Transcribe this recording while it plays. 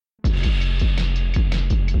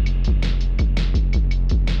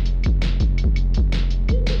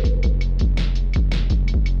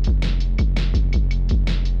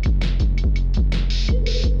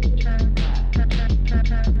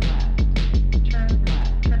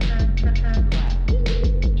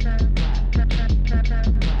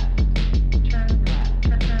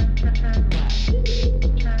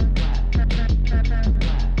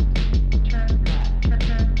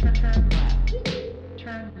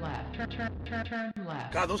left. Turn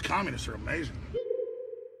left. God, those communists are amazing.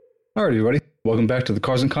 All right, everybody. Welcome back to the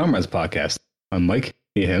Cars and Comrades podcast. I'm Mike,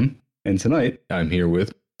 he, him. And tonight, I'm here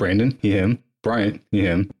with Brandon, he, him, Bryant, he,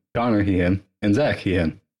 him, Connor, he, him, and Zach, he,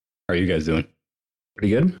 him. How are you guys doing?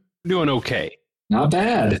 Pretty good. Doing okay. Not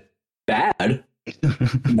bad. Bad?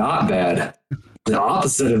 Not bad. The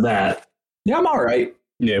opposite of that. Yeah, I'm all right.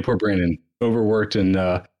 Yeah, poor Brandon. Overworked and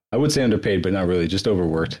I would say underpaid, but not really. Just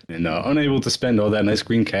overworked and unable to spend all that nice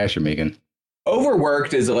green cash you're making.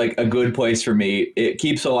 Overworked is like a good place for me. It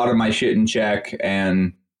keeps a lot of my shit in check.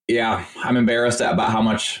 And yeah, I'm embarrassed about how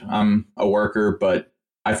much I'm a worker, but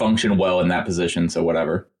I function well in that position. So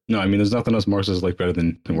whatever. No, I mean, there's nothing else Marxists like better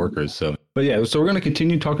than workers. So, but yeah, so we're going to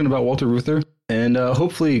continue talking about Walter Reuther. And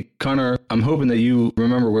hopefully, Connor, I'm hoping that you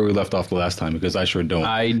remember where we left off the last time, because I sure don't.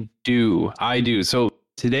 I do. So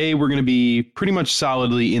today we're going to be pretty much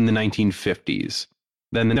solidly in the 1950s.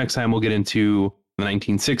 Then the next time we'll get into the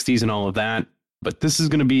 1960s and all of that. But this is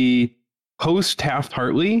going to be post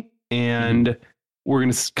Taft-Hartley, and we're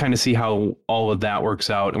going to kind of see how all of that works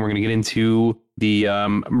out. And we're going to get into the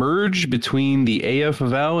merge between the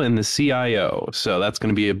AFL and the CIO. So that's going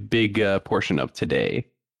to be a big portion of today.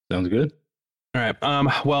 Sounds good. All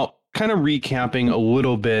right. Well, kind of recapping a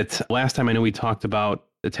little bit. Last time I know we talked about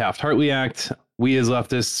the Taft-Hartley Act. We as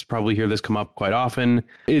leftists probably hear this come up quite often.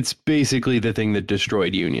 It's basically the thing that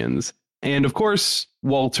destroyed unions. And of course,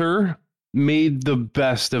 Walter made the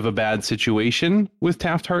best of a bad situation with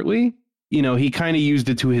Taft-Hartley. You know, he kind of used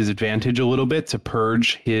it to his advantage a little bit to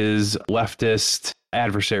purge his leftist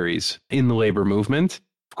adversaries in the labor movement.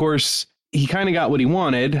 Of course, he kind of got what he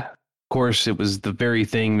wanted. Of course, it was the very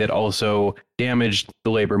thing that also damaged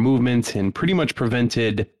the labor movement and pretty much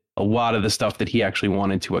prevented a lot of the stuff that he actually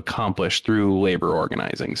wanted to accomplish through labor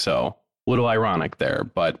organizing. So a little ironic there.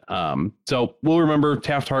 But so we'll remember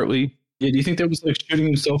Taft-Hartley. Yeah, do you think that was like shooting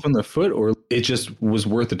himself in the foot, or it just was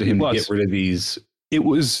worth it to him to get rid of these? It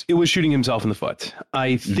was shooting himself in the foot.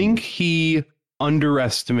 I think he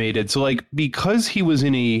underestimated. So like, because he was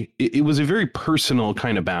it was a very personal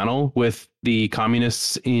kind of battle with the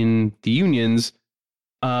communists in the unions.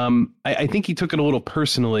 I think he took it a little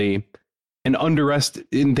personally and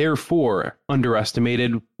therefore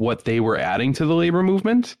underestimated what they were adding to the labor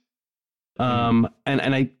movement. And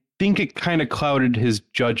I think it kind of clouded his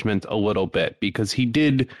judgment a little bit, because he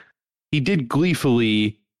did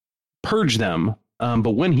gleefully purge them.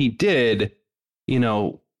 But when he did, you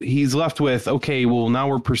know, he's left with, okay, well, now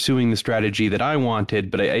we're pursuing the strategy that I wanted.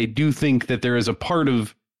 But I do think that there is a part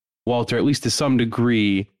of Walter, at least to some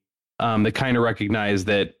degree, that kind of recognized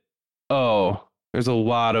that, oh, there's a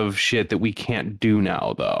lot of shit that we can't do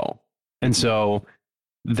now, though. And so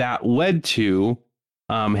that led to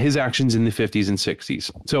his actions in the 50s and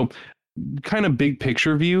 60s. So kind of big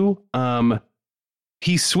picture view,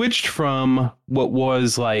 he switched from what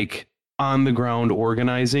was like on the ground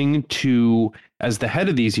organizing to, as the head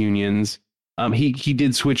of these unions, he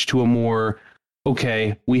did switch to a more,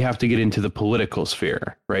 okay, we have to get into the political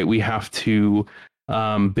sphere, right? We have to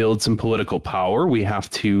build some political power. We have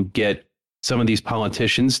to get some of these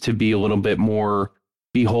politicians to be a little bit more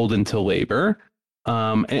beholden to labor.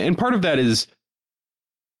 And part of that is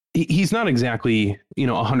he's not exactly,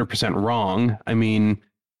 100% wrong. I mean,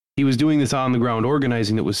 he was doing this on the ground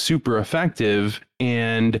organizing that was super effective.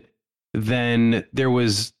 And then there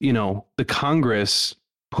was, the Congress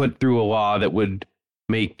put through a law that would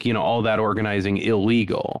make, all that organizing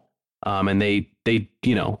illegal. And they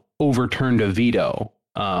overturned a veto.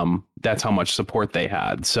 That's how much support they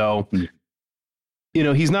had. So,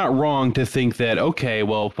 he's not wrong to think that, okay,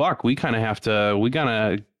 well, fuck, we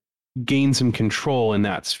gotta gain some control in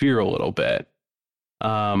that sphere a little bit.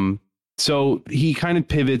 So he kind of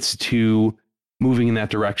pivots to moving in that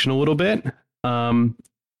direction a little bit.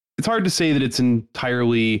 It's hard to say that it's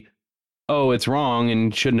entirely, oh, it's wrong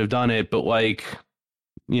and shouldn't have done it. But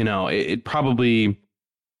it probably,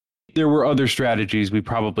 there were other strategies we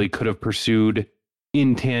probably could have pursued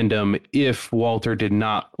in tandem if Walter did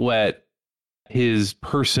not let his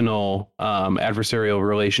personal adversarial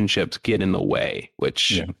relationships get in the way,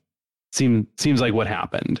 which seems like what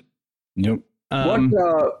happened. Yep.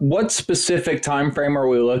 What specific time frame are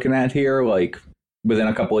we looking at here? Like within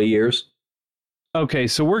a couple of years? Okay,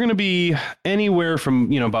 so we're going to be anywhere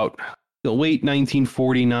from about the late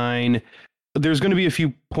 1949. There's going to be a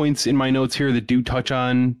few points in my notes here that do touch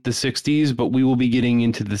on the 60s, but we will be getting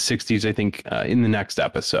into the 60s, I think, in the next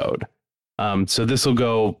episode. So this will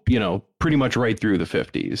go, pretty much right through the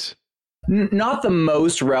 50s. Not the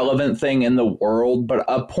most relevant thing in the world, but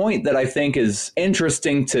a point that I think is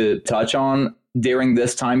interesting to touch on during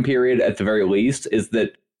this time period, at the very least, is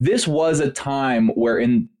that this was a time where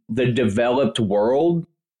in the developed world,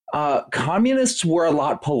 communists were a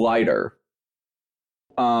lot politer.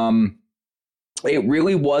 It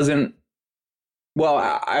really wasn't.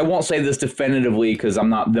 Well, I won't say this definitively because I'm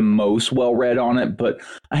not the most well-read on it, but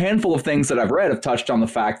a handful of things that I've read have touched on the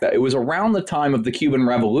fact that it was around the time of the Cuban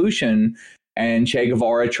Revolution and Che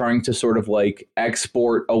Guevara trying to sort of like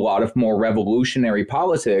export a lot of more revolutionary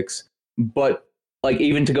politics. But like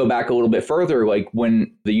even to go back a little bit further, like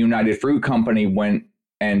when the United Fruit Company went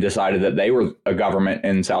and decided that they were a government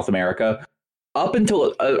in South America, up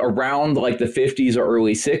until around like the 50s or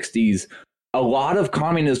early 60s, a lot of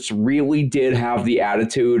communists really did have the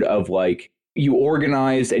attitude of like you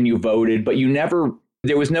organized and you voted, but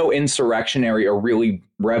there was no insurrectionary or really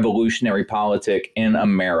revolutionary politic in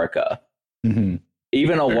America. Mm-hmm.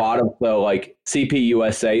 Even a lot of the like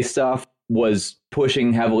CPUSA stuff was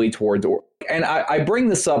pushing heavily towards, and I bring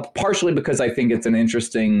this up partially because I think it's an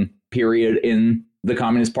interesting period in the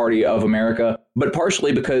Communist Party of America, but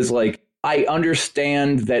partially because like I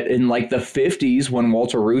understand that in like the 50s, when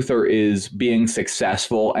Walter Reuther is being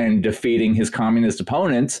successful and defeating his communist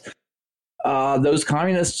opponents, those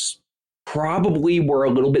communists probably were a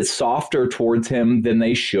little bit softer towards him than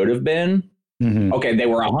they should have been. Mm-hmm. Okay, they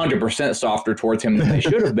were 100% softer towards him than they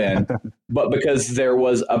should have been, but because there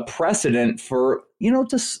was a precedent for,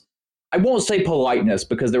 just, I won't say politeness,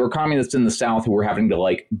 because there were communists in the South who were having to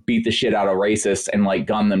like beat the shit out of racists and like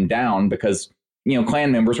gun them down because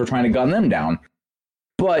Klan members were trying to gun them down.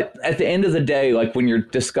 But at the end of the day, like when you're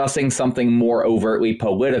discussing something more overtly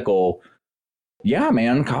political, yeah,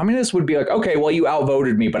 man, communists would be like, okay, well, you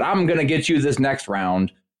outvoted me, but I'm going to get you this next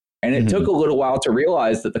round. And it took a little while to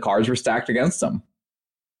realize that the cards were stacked against them.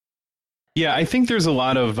 Yeah, I think there's a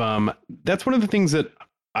lot of that's one of the things that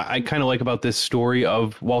I kind of like about this story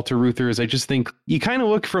of Walter Reuther is I just think you kind of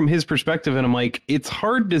look from his perspective and I'm like, it's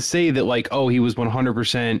hard to say that like, oh, he was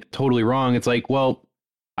 100% totally wrong. It's like, well,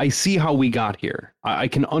 I see how we got here. I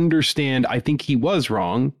can understand. I think he was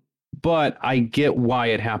wrong, but I get why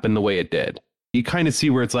it happened the way it did. You kind of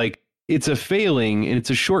see where it's like, it's a failing and it's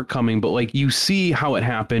a shortcoming, but like you see how it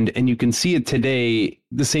happened and you can see it today.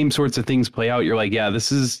 The same sorts of things play out. You're like, yeah,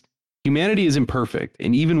 humanity is imperfect.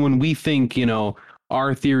 And even when we think,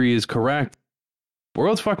 our theory is correct, the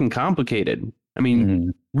world's fucking complicated. I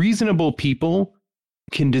mean, reasonable people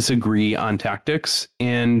can disagree on tactics.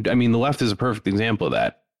 And I mean, the left is a perfect example of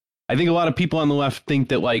that. I think a lot of people on the left think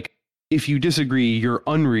that like, if you disagree, you're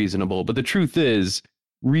unreasonable. But the truth is,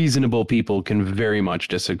 reasonable people can very much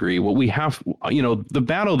disagree. What we have, the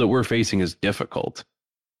battle that we're facing is difficult.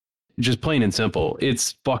 Just plain and simple.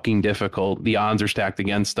 It's fucking difficult. The odds are stacked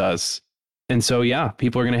against us. And so, yeah,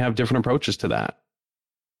 people are going to have different approaches to that.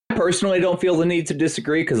 I personally don't feel the need to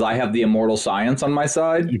disagree because I have the immortal science on my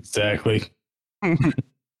side. Exactly. Thank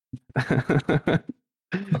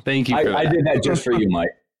you. I did that just for you, Mike.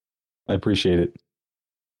 I appreciate it.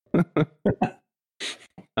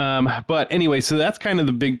 But anyway, so that's kind of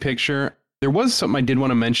the big picture. There was something I did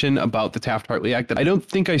want to mention about the Taft-Hartley Act that I don't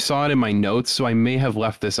think I saw it in my notes, so I may have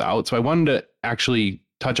left this out. So I wanted to actually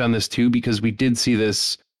touch on this too, because we did see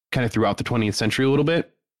this kind of throughout the 20th century a little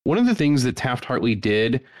bit. One of the things that Taft-Hartley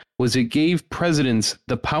did was it gave presidents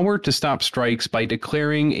the power to stop strikes by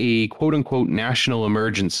declaring a quote unquote national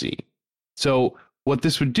emergency. So what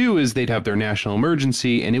this would do is they'd have their national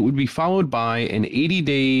emergency and it would be followed by an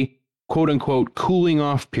 80-day quote unquote cooling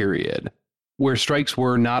off period where strikes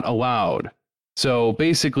were not allowed. So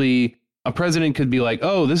basically a president could be like,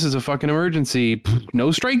 oh, this is a fucking emergency.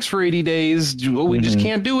 No strikes for 80 days. We just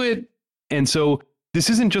can't do it. And so this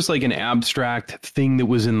isn't just like an abstract thing that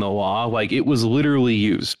was in the law. Like it was literally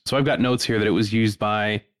used. So I've got notes here that it was used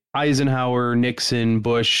by Eisenhower, Nixon,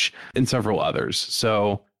 Bush, and several others.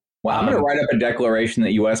 So well, I'm going to write up a declaration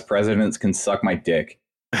that U.S. presidents can suck my dick.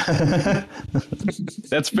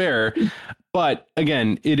 That's fair. But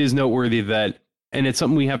again, it is noteworthy that, and it's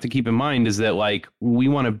something we have to keep in mind, is that like we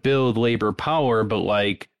want to build labor power, but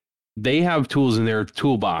like they have tools in their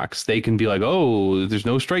toolbox. They can be like, oh, there's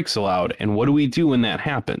no strikes allowed. And what do we do when that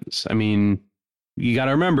happens? I mean, you got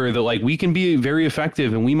to remember that like we can be very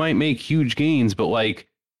effective and we might make huge gains, but like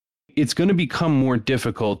it's going to become more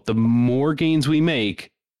difficult. The more gains we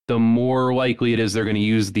make, the more likely it is they're going to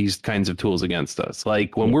use these kinds of tools against us.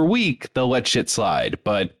 Like when we're weak, they'll let shit slide.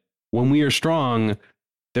 But when we are strong,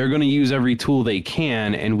 they're going to use every tool they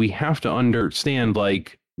can. And we have to understand,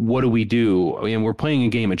 like, what do we do? I mean, we're playing a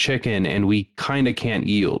game of chicken and we kind of can't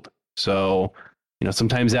yield. So,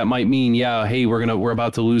 sometimes that might mean, yeah, hey, we're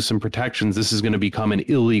about to lose some protections. This is going to become an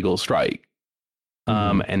illegal strike.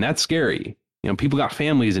 And that's scary. People got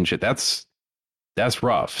families and shit. That's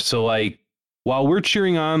rough. So like, while we're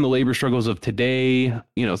cheering on the labor struggles of today,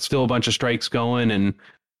 still a bunch of strikes going and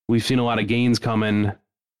we've seen a lot of gains coming,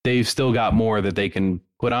 they've still got more that they can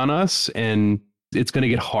put on us, and it's going to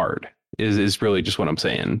get hard is really just what I'm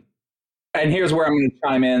saying. And here's where I'm going to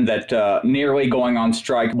chime in that nearly going on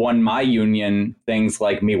strike won my union things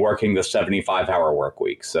like me working the 75-hour work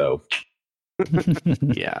week. So,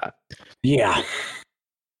 Yeah. Yeah.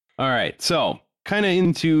 All right. So kind of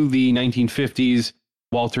into the 1950s,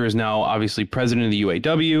 Walter is now obviously president of the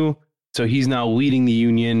UAW. So he's now leading the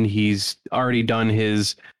union. He's already done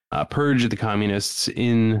his purge of the communists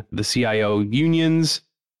in the CIO unions.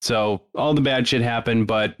 So all the bad shit happened,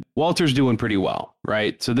 but Walter's doing pretty well,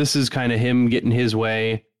 right? So this is kind of him getting his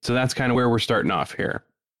way. So that's kind of where we're starting off here.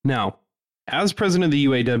 Now, as president of the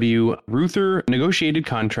UAW, Reuther negotiated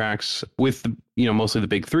contracts with, mostly the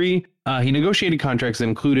big three. He negotiated contracts that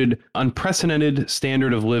included unprecedented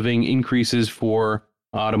standard of living increases for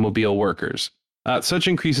automobile workers. Such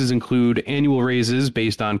increases include annual raises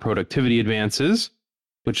based on productivity advances,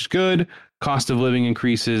 which is good. Cost of living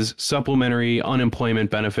increases, supplementary unemployment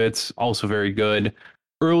benefits, also very good.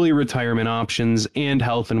 Early retirement options, and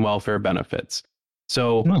health and welfare benefits.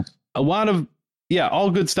 So a lot of, all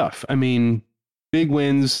good stuff. I mean, big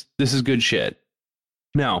wins. This is good shit.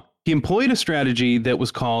 Now, he employed a strategy that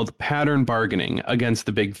was called pattern bargaining against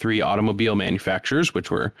the big three automobile manufacturers,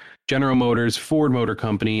 which were General Motors, Ford Motor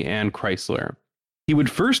Company, and Chrysler. He would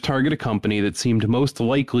first target a company that seemed most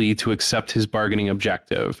likely to accept his bargaining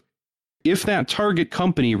objective. If that target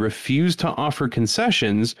company refused to offer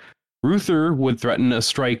concessions, Reuther would threaten a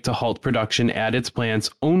strike to halt production at its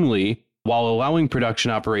plants only, while allowing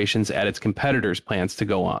production operations at its competitors' plants to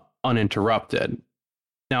go on uninterrupted.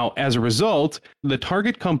 Now, as a result, the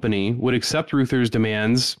target company would accept Reuther's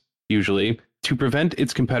demands, usually, to prevent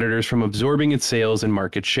its competitors from absorbing its sales and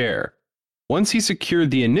market share. Once he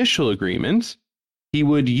secured the initial agreement, he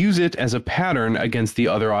would use it as a pattern against the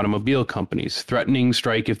other automobile companies, threatening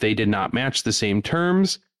strike if they did not match the same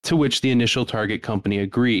terms to which the initial target company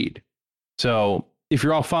agreed. So if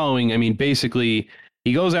you're all following, I mean, basically,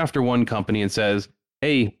 he goes after one company and says,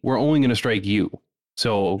 hey, we're only going to strike you.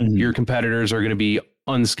 So your competitors are going to be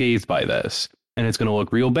unscathed by this, and it's going to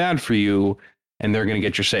look real bad for you, and they're going to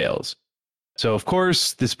get your sales. So, of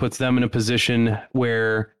course, this puts them in a position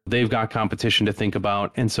where they've got competition to think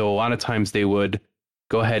about. And so a lot of times they would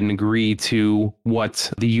go ahead and agree to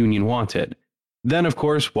what the union wanted. Then, of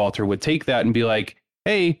course, Walter would take that and be like,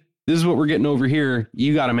 hey, this is what we're getting over here.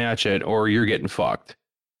 You got to match it or you're getting fucked.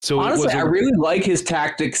 So honestly, I really like his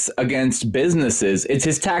tactics against businesses. It's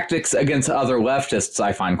his tactics against other leftists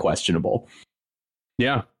I find questionable.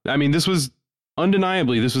 Yeah. I mean, this was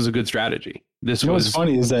undeniably, this was a good strategy. This was what's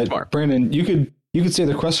funny is that, smart. Brandon, you could say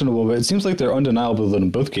they're questionable, but it seems like they're undeniable that in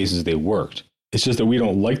both cases they worked. It's just that we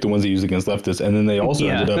don't like the ones they use against leftists. And then they also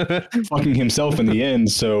ended up fucking himself in the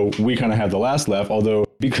end. So we kind of have the last laugh, although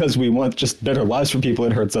because we want just better lives for people,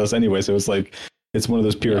 it hurts us anyway. So it's like, it's one of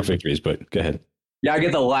those pyrrhic victories, but go ahead. Yeah, I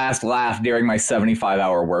get the last laugh during my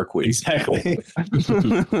 75-hour work week. Exactly.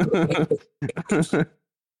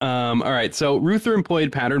 All right. So Reuther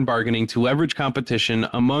employed pattern bargaining to leverage competition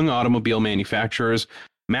among automobile manufacturers,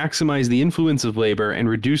 maximize the influence of labor, and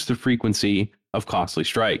reduce the frequency of costly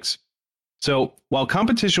strikes. So while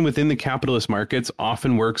competition within the capitalist markets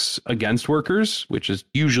often works against workers, which is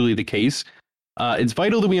usually the case, it's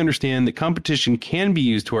vital that we understand that competition can be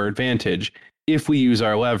used to our advantage if we use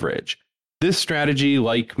our leverage. This strategy,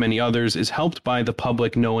 like many others, is helped by the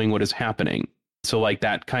public knowing what is happening. So like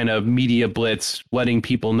that kind of media blitz, letting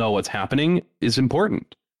people know what's happening is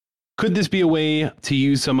important. Could this be a way to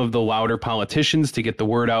use some of the louder politicians to get the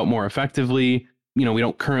word out more effectively? We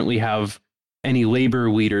don't currently have any labor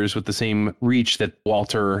leaders with the same reach that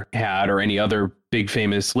Walter had or any other big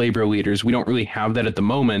famous labor leaders. We don't really have that at the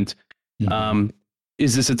moment. Mm-hmm.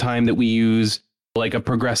 Is this a time that we use like a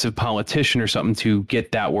progressive politician or something to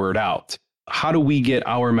get that word out? How do we get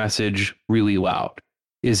our message really loud?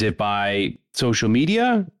 Is it by social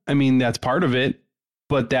media? I mean, that's part of it,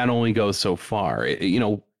 but that only goes so far.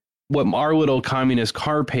 What our little communist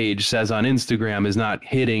car page says on Instagram is not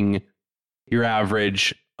hitting your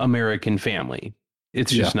average American family.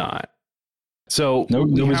 It's just not. So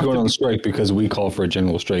nobody's going on strike because we call for a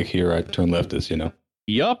general strike here at Turn Leftist,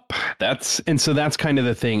 Yup. So that's kind of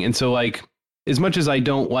the thing. And so like, as much as I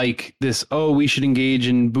don't like this, we should engage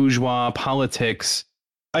in bourgeois politics,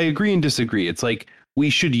 I agree and disagree. It's like,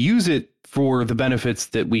 we should use it for the benefits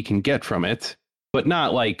that we can get from it, but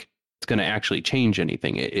not like it's going to actually change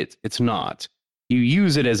anything. It's not. You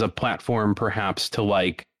use it as a platform, perhaps, to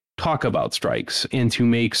like talk about strikes and to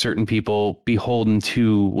make certain people beholden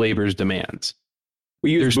to labor's demands.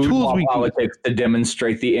 We use There's tools bourgeois we can- politics to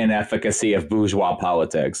demonstrate the inefficacy of bourgeois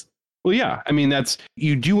politics. Well, yeah. I mean, that's,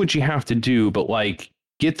 you do what you have to do, but like,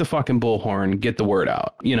 get the fucking bullhorn, get the word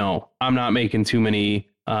out. You know, I'm not making too many.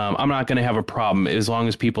 I'm not going to have a problem as long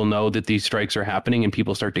as people know that these strikes are happening and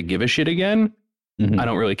people start to give a shit again. Mhm. I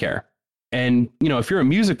don't really care. And, you know, if you're a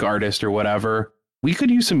music artist or whatever, we could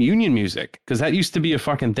use some union music because that used to be a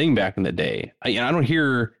fucking thing back in the day. I don't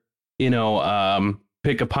hear, you know,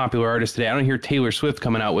 pick a popular artist today. I don't hear Taylor Swift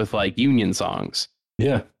coming out with like union songs.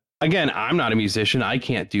 Yeah. Again, I'm not a musician. I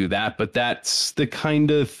can't do that, but that's the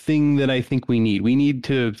kind of thing that I think we need. We need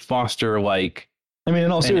to foster like I mean,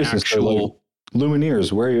 in all an seriousness, though, like, actual.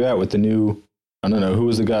 Lumineers, where are you at with the new? I don't know who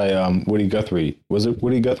was the guy. Woody Guthrie. Was it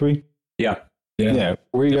Woody Guthrie? Yeah. Yeah.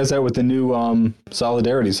 Where are you guys at with the new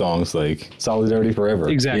Solidarity songs, like Solidarity Forever?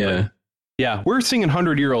 Exactly. Yeah. Yeah, we're singing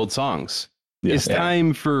 100-year-old songs. Yeah. It's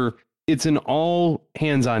time for, it's an all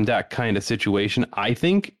hands on deck kind of situation, I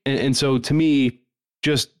think. And so to me,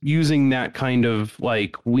 just using that kind of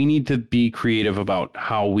like, we need to be creative about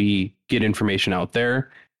how we get information out there.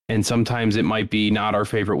 And sometimes it might be not our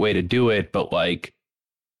favorite way to do it, but like,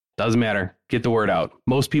 doesn't matter. Get the word out.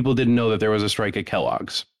 Most people didn't know that there was a strike at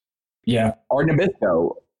Kellogg's. Yeah. Or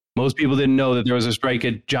Nabisco. Most people didn't know that there was a strike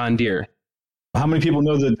at John Deere. How many people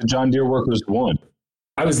know that the John Deere workers won?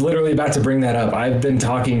 I was literally about to bring that up. I've been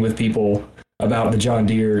talking with people about the John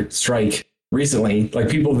Deere strike recently, like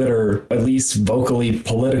people that are at least vocally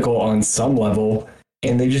political on some level,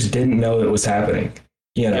 and they just didn't know it was happening.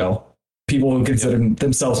 You know, people who consider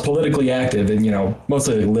themselves politically active and, you know,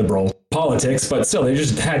 mostly liberal politics, but still, they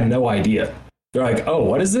just had no idea. They're like, oh,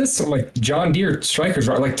 what is this? I'm like, John Deere strikers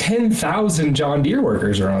are like 10,000 John Deere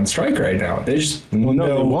workers are on strike right now. They just Well, no,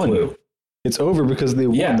 they no won. clue. It's over because they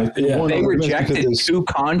won. Yeah, Like, yeah. won They on the bench rejected because they- 2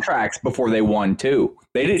 contracts before they won, too.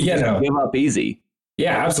 They didn't Yeah, just no. give up easy.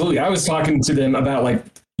 Yeah, absolutely. I was talking to them about like,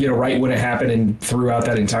 you know, right when it happened and throughout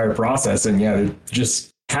that entire process. And yeah, they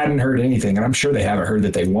just hadn't heard anything. And I'm sure they haven't heard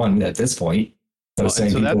that they won at this point. Those Well, same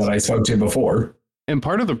and so people that's- that I spoke to before. And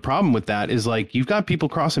part of the problem with that is like, you've got people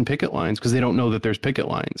crossing picket lines because they don't know that there's picket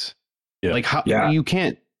lines. Yeah. Like how Yeah. you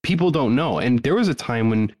can't, people don't know. And there was a time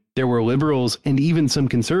when there were liberals and even some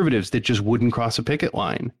conservatives that just wouldn't cross a picket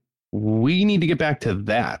line. We need to get back to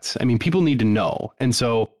that. I mean, people need to know. And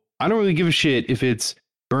so I don't really give a shit if it's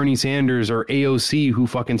Bernie Sanders or AOC who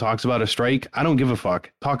fucking talks about a strike. I don't give a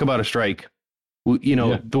fuck. Talk about a strike. You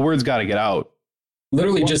know, Yeah. the word's got to get out.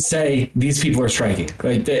 Literally just say these people are striking.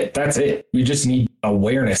 Like that's it. We just need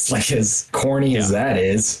awareness. Like as corny as that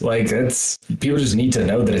is, like it's people just need to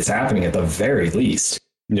know that it's happening at the very least.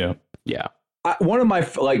 Yeah. Yeah. One of my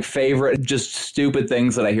like favorite just stupid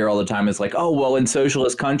things that I hear all the time is like, oh, well, in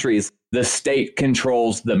socialist countries, the state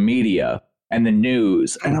controls the media and the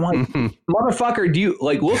news. And I'm like, motherfucker, do you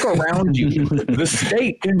like look around you? The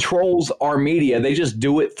state controls our media. They just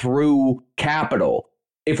do it through capital.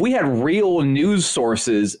 If we had real news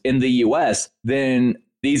sources in the US, then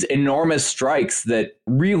these enormous strikes that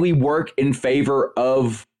really work in favor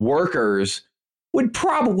of workers would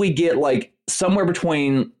probably get like somewhere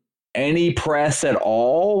between any press at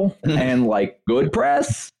all and like good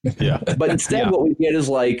press. Yeah. But instead, Yeah. what we get is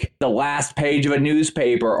like the last page of a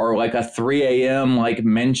newspaper or like a 3 a.m. like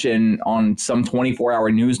mention on some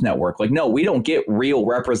 24-hour news network. Like, no, we don't get real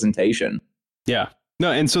representation. Yeah.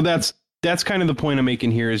 No, and so that's kind of the point I'm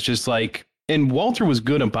making here is just like, and Walter was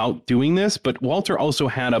good about doing this, but Walter also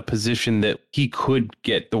had a position that he could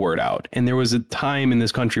get the word out. And there was a time in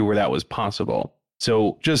this country where that was possible.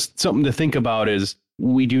 So just something to think about is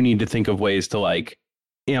we do need to think of ways to like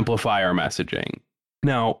amplify our messaging.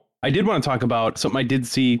 Now, I did want to talk about something I did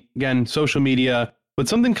see, again, social media, but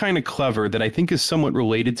something kind of clever that I think is somewhat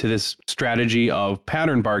related to this strategy of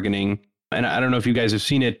pattern bargaining. And I don't know if you guys have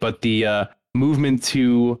seen it, but the movement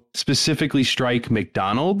to specifically strike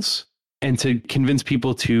McDonald's and to convince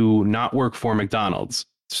people to not work for McDonald's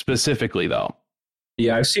specifically, though.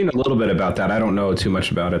 Yeah, I've seen a little bit about that. I don't know too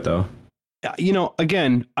much about it, though. You know,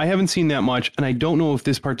 again, I haven't seen that much, and I don't know if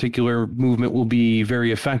this particular movement will be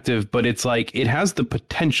very effective, but it's like it has the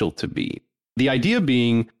potential to be. The idea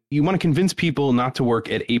being you want to convince people not to work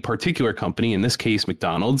at a particular company, in this case,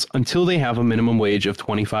 McDonald's, until they have a minimum wage of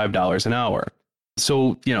 $25 an hour.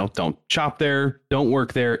 So, you know, don't shop there, don't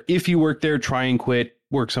work there. If you work there, try and quit,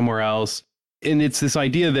 work somewhere else. And it's this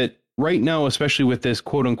idea that right now, especially with this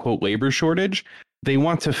quote unquote labor shortage, they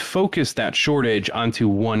want to focus that shortage onto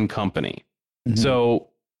one company. Mhm. So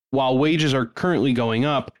while wages are currently going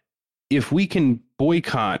up, if we can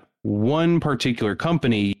boycott one particular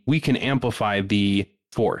company, we can amplify the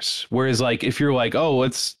force. Whereas like if you're like, oh,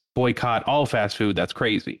 let's boycott all fast food, that's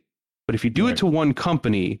crazy. But if you do it to one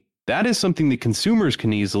company, that is something that consumers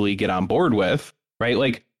can easily get on board with, right?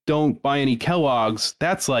 Like, don't buy any Kellogg's.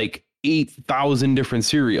 That's like 8,000 different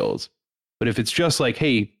cereals. But if it's just like,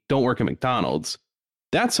 hey, don't work at McDonald's,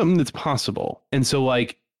 that's something that's possible. And so,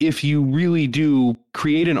 like, if you really do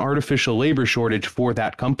create an artificial labor shortage for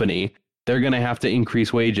that company, they're going to have to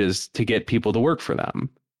increase wages to get people to work for them.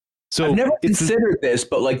 So I've never considered this,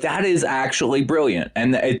 but like that is actually brilliant.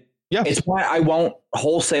 And it's why I won't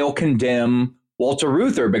wholesale condemn Walter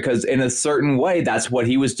Reuther, because in a certain way, that's what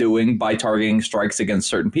he was doing by targeting strikes against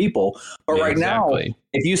certain people. But right now,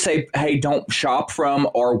 if you say, hey, don't shop from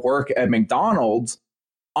or work at McDonald's,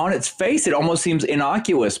 on its face, it almost seems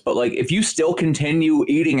innocuous. But like, if you still continue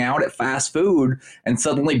eating out at fast food and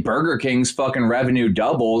suddenly Burger King's fucking revenue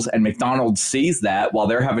doubles and McDonald's sees that while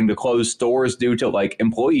they're having to close stores due to like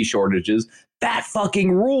employee shortages, that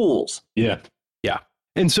fucking rules. Yeah. Yeah.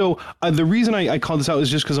 And so the reason I call this out is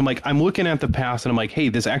just because I'm looking at the past and I'm like, hey,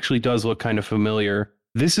 this actually does look kind of familiar.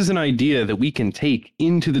 This is an idea that we can take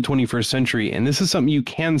into the 21st century. And this is something you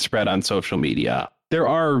can spread on social media. There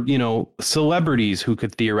are, celebrities who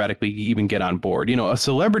could theoretically even get on board. A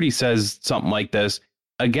celebrity says something like this.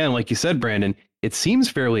 Again, like you said, Brandon, it seems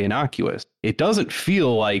fairly innocuous. It doesn't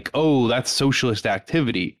feel like, oh, that's socialist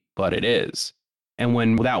activity, but it is. And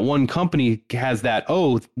when that one company has that,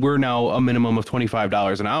 oh, we're now a minimum of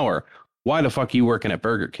 $25 an hour. Why the fuck are you working at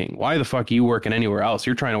Burger King? Why the fuck are you working anywhere else?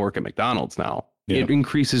 You're trying to work at McDonald's now. Yeah. It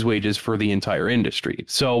increases wages for the entire industry.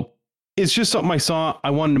 So it's just something I saw.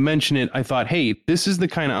 I wanted to mention it. I thought, hey, this is the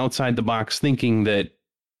kind of outside the box thinking that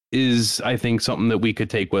is, I think, something that we could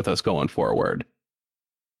take with us going forward.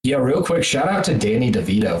 Yeah, real quick, shout out to Danny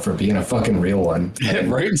DeVito for being a fucking real one.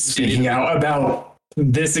 Right? Speaking out about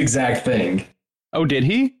this exact thing. Oh, did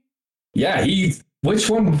he? Yeah, which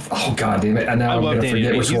one? Oh, God damn it. And now I'm going to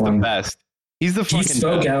forget which one. He's the best. He's the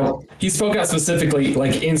fucking He spoke out specifically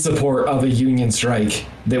like in support of a union strike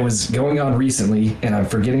that was going on recently, and I'm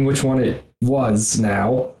forgetting which one it was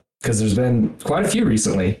now because there's been quite a few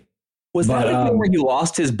recently. Was that the thing where he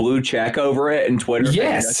lost his blue check over it in Twitter?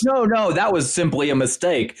 Yes. No, that was simply a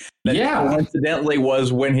mistake. That coincidentally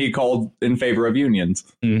was when he called in favor of unions.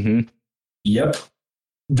 Mm-hmm. Yep.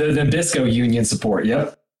 The Nabisco union support.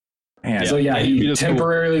 Yep. Man, so yeah, he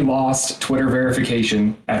temporarily lost Twitter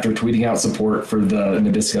verification after tweeting out support for the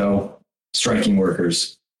Nabisco striking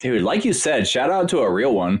workers. Dude, like you said, shout out to a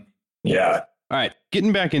real one. Yeah. All right,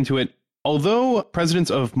 getting back into it. Although presidents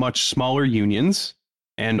of much smaller unions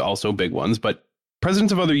and also big ones, but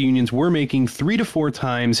presidents of other unions were making 3 to 4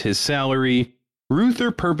 times his salary, Reuther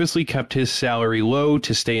purposely kept his salary low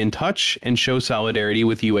to stay in touch and show solidarity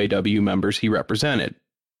with UAW members he represented.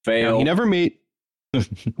 Fail. Now, he never made...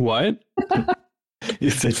 What?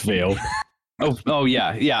 You said fail. Oh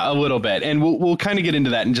yeah, a little bit, and we'll kind of get into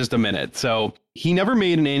that in just a minute. So he never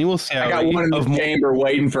made an annual salary. I got one in the chamber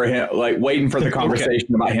waiting for him, waiting for the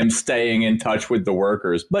conversation about him staying in touch with the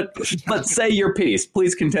workers. But say your piece,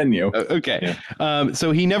 please continue. Okay. Yeah.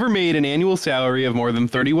 So he never made an annual salary of more than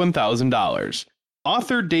 $31,000.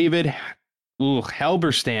 Author David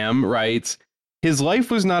Halberstam writes, his life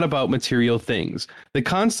was not about material things. The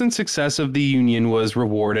constant success of the union was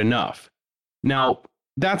reward enough. Now,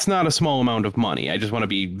 that's not a small amount of money. I just want to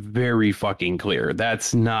be very fucking clear.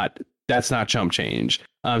 That's not chump change.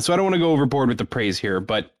 So I don't want to go overboard with the praise here.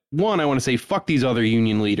 But one, I want to say fuck these other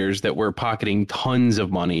union leaders that were pocketing tons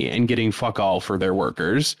of money and getting fuck all for their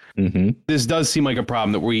workers. Mm-hmm. This does seem like a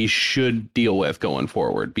problem that we should deal with going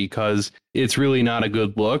forward, because it's really not a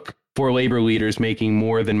good look for labor leaders making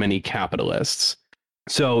more than many capitalists.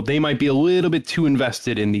 So they might be a little bit too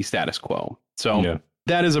invested in the status quo. So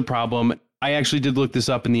that is a problem. I actually did look this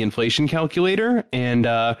up in the inflation calculator, and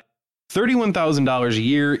 $31,000 a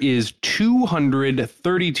year is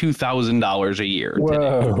 $232,000 a year.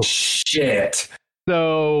 Whoa, shit.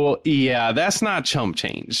 So, yeah, that's not chump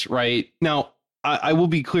change, right? Now, I will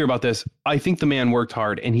be clear about this. I think the man worked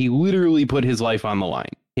hard, and he literally put his life on the line.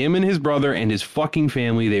 Him and his brother and his fucking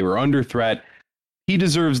family, they were under threat. He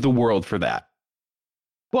deserves the world for that.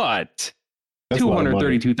 But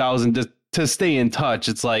 $232,000 to stay in touch,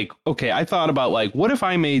 it's like, okay, I thought about what if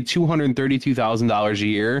I made $232,000 a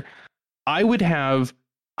year? I would have,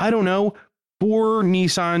 I don't know, 4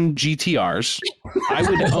 Nissan GTRs. I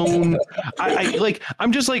would own,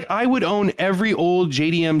 I would own every old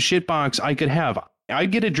JDM shitbox I could have.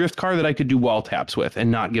 I'd get a drift car that I could do wall taps with and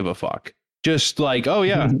not give a fuck. Just oh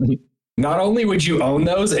yeah. Not only would you own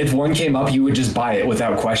those, if one came up, you would just buy it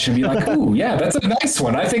without question. Be like, ooh, yeah, that's a nice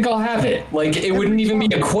one. I think I'll have it. It wouldn't even be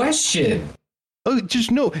a question. Oh, just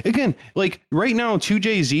no. Again, right now,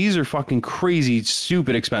 2JZs are fucking crazy,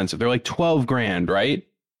 stupid expensive. They're $12,000, right?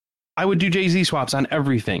 I would do Jay-Z swaps on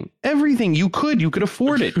everything. Everything you could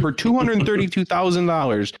afford it for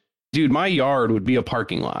 $232,000. Dude, my yard would be a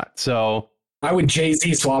parking lot. So I would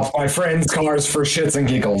Jay-Z swap my friends' cars for shits and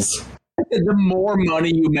giggles. The more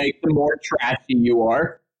money you make, the more trashy you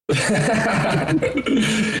are.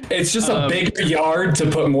 It's just a bigger yard to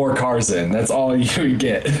put more cars in. That's all you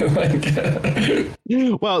get.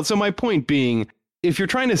 well, so my point being, if you're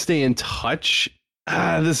trying to stay in touch,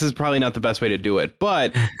 this is probably not the best way to do it.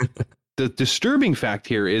 But the disturbing fact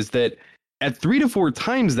here is that at 3 to 4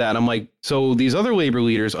 times that, I'm like, so these other labor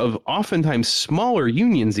leaders of oftentimes smaller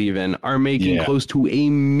unions even are making close to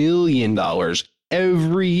 $1 million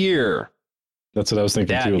every year. That's what I was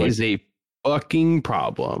thinking that too. That is a fucking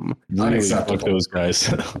problem. Really, fuck those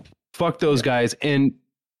guys. Fuck those guys. And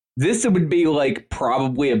this would be like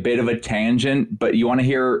probably a bit of a tangent, but you want to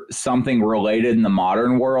hear something related in the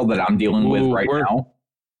modern world that I'm dealing with right now?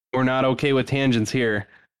 We're not okay with tangents here.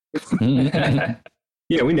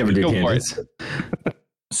 Yeah, we never do Go tangents.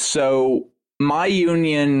 So my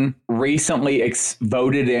union recently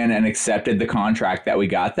voted in and accepted the contract that we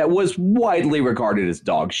got that was widely regarded as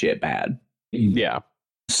dog shit bad. Yeah.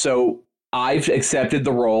 So I've accepted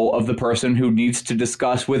the role of the person who needs to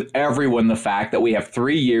discuss with everyone the fact that we have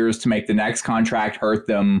 3 years to make the next contract hurt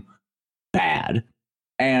them bad.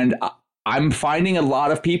 And I'm finding a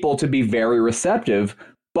lot of people to be very receptive,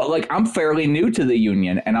 but like I'm fairly new to the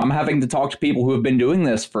union and I'm having to talk to people who have been doing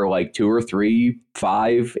this for like 2 or 3,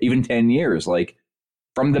 5, even 10 years. Like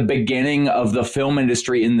from the beginning of the film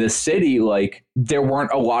industry in this city, like there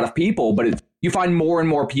weren't a lot of people, but you find more and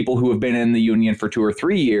more people who have been in the union for 2 or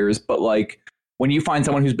 3 years. But like when you find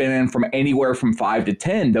someone who's been in from anywhere from 5 to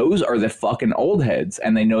 10, those are the fucking old heads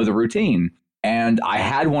and they know the routine. And I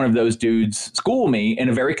had one of those dudes school me in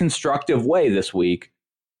a very constructive way this week,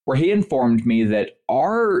 where he informed me that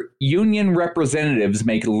our union representatives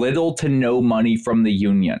make little to no money from the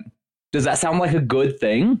union. Does that sound like a good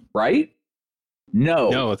thing, right?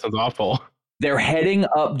 No, it sounds awful. They're heading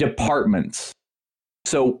up departments.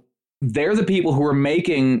 So they're the people who are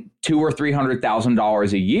making $200,000 or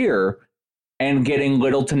 $300,000 a year and getting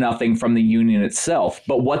little to nothing from the union itself.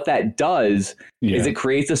 But what that does is it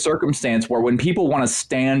creates a circumstance where when people want to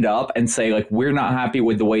stand up and say, like, we're not happy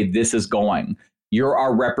with the way this is going, you're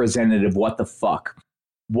our representative, what the fuck?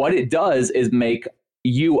 What it does is make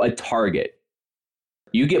you a target.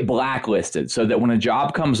 You get blacklisted so that when a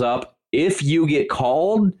job comes up, if you get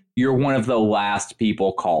called, you're one of the last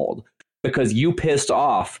people called because you pissed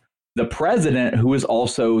off the president, who is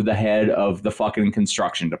also the head of the fucking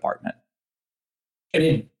construction department.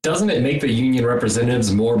 And doesn't it make the union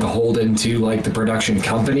representatives more beholden to like the production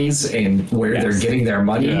companies and where they're getting their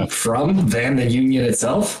money from than the union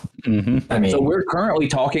itself? Mm-hmm. I mean, so we're currently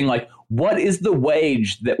talking like, what is the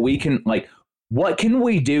wage that we can like, what can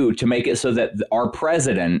we do to make it so that our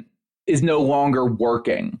president is no longer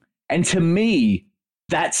working? And to me,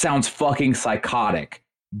 that sounds fucking psychotic,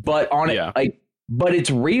 but on it, like, but it's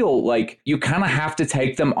real. Like you kind of have to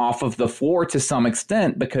take them off of the floor to some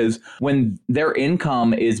extent, because when their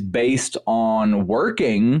income is based on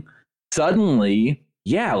working, suddenly,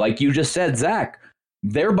 like you just said, Zach,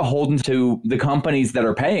 they're beholden to the companies that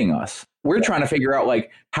are paying us. We're trying to figure out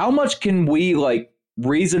like, how much can we like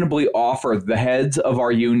reasonably offer the heads of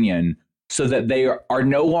our union so that they are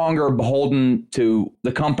no longer beholden to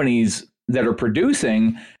the companies that are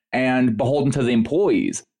producing and beholden to the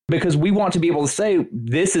employees. Because we want to be able to say,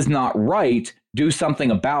 this is not right, do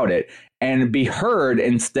something about it, and be heard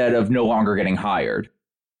instead of no longer getting hired.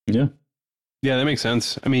 Yeah. Yeah, that makes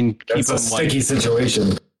sense. I mean, it's a sticky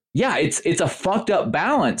situation. Yeah, it's a fucked up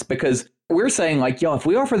balance, because we're saying like, if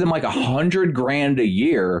we offer them like $100,000 a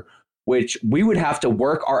year, which we would have to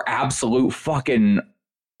work our absolute fucking,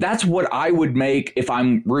 that's what I would make if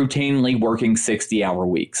I'm routinely working 60-hour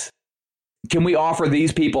weeks. Can we offer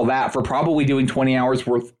these people that for probably doing 20 hours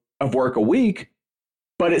worth of work a week,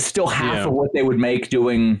 but it's still half of what they would make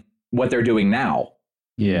doing what they're doing now?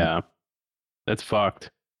 Yeah, that's fucked.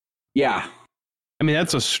 Yeah. I mean,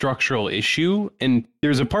 that's a structural issue. And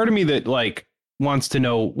there's a part of me that like wants to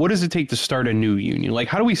know, what does it take to start a new union? Like,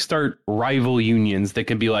 how do we start rival unions that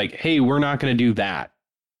can be like, hey, we're not going to do that.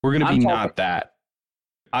 We're going to be not that.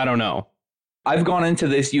 I don't know. I've gone into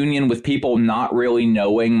this union with people not really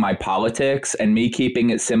knowing my politics and me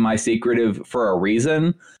keeping it semi-secretive for a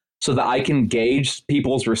reason, so that I can gauge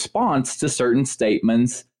people's response to certain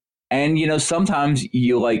statements. And, sometimes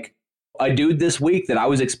you like a dude this week that I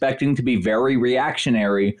was expecting to be very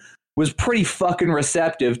reactionary was pretty fucking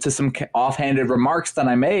receptive to some offhanded remarks that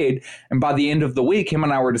I made. And by the end of the week, him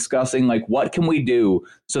and I were discussing like, what can we do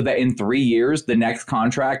so that in 3 years, the next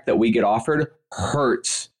contract that we get offered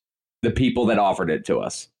hurts the people that offered it to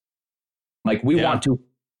us. Like we Yeah. want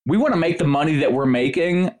to make the money that we're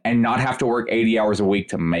making and not have to work 80 hours a week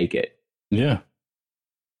to make it. Yeah.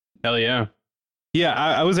 Hell yeah. Yeah,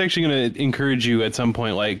 I was actually going to encourage you at some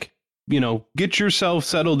point, like, you know, get yourself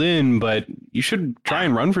settled in, but you should try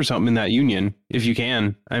and run for something in that union if you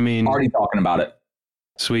can. I mean, Already talking about it.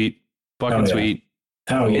 sweet. Fucking Oh, yeah. sweet.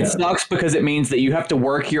 Oh yeah. It sucks because it means that you have to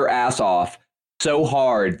work your ass off so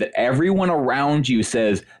hard that everyone around you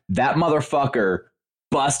says, that motherfucker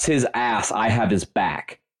busts his ass, I have his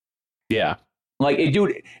back. Yeah. Like,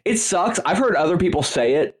 dude, it sucks. I've heard other people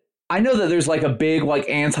say it. I know that there's like a big like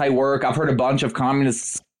anti-work. I've heard a bunch of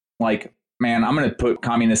communists like, man, I'm going to put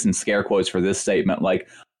communists in scare quotes for this statement. Like,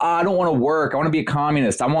 I don't want to work. I want to be a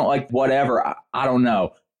communist. I want like whatever. I don't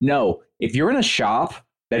know. No, if you're in a shop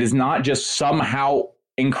that is not just somehow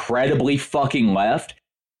incredibly fucking left,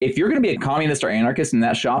 if you're going to be a communist or anarchist in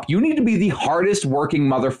that shop, you need to be the hardest working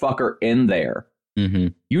motherfucker in there. Mm-hmm.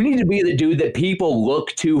 You need to be the dude that people look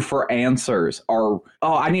to for answers, or,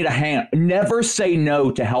 oh, I need a hand. Never say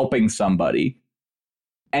no to helping somebody.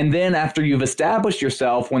 And then after you've established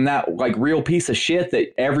yourself, when that like real piece of shit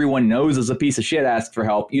that everyone knows is a piece of shit asks for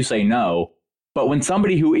help, you say no. But when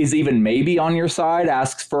somebody who is even maybe on your side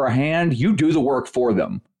asks for a hand, you do the work for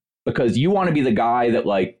them, because you want to be the guy that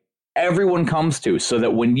like everyone comes to, so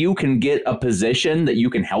that when you can get a position that you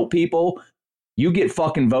can help people, you get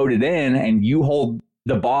fucking voted in and you hold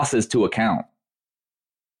the bosses to account.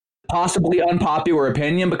 Possibly unpopular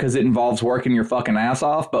opinion because it involves working your fucking ass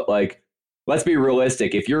off. But like, let's be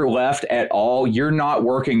realistic. If you're left at all, you're not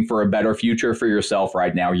working for a better future for yourself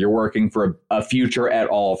right now. You're working for a future at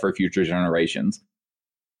all for future generations.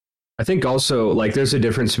 I think also like there's a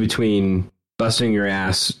difference between busting your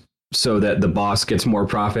ass so that the boss gets more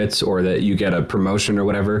profits or that you get a promotion or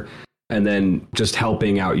whatever, and then just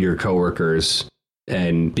helping out your coworkers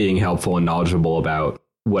and being helpful and knowledgeable about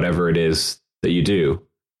whatever it is that you do.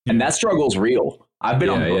 And that struggle's real. I've been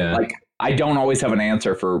Yeah. like, I don't always have an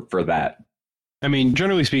answer for that. I mean,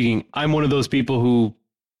 generally speaking, I'm one of those people who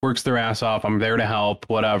works their ass off. I'm there to help,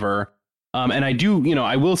 whatever. And I do, you know,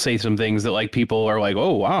 I will say some things that like people are like,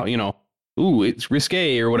 oh, wow, you know, ooh, it's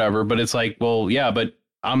risque or whatever. But it's like, well, yeah, but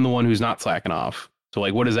I'm the one who's not slacking off. So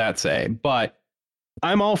like, what does that say? But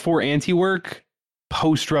I'm all for anti-work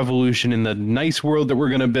post-revolution in the nice world that we're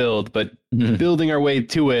going to build. But building our way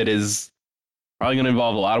to it is probably going to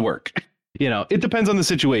involve a lot of work. You know, it depends on the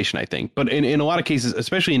situation, I think. But in a lot of cases,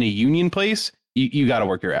 especially in a union place, you got to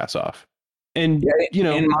work your ass off. And, Yeah, you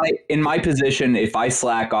know, in my position, if I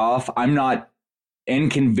slack off, I'm not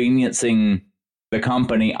inconveniencing the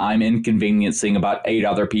company. I'm inconveniencing about 8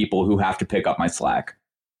 other people who have to pick up my slack.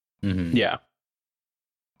 Mm-hmm. yeah.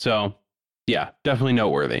 So, yeah, definitely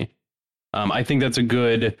noteworthy. I think that's a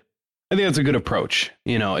good approach.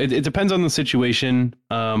 You know, it depends on the situation.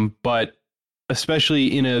 But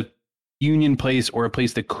especially in a union place or a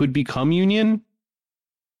place that could become union,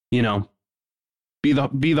 you know, be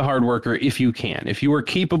the hard worker if you can. If you are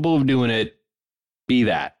capable of doing it, be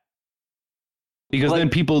that. Because then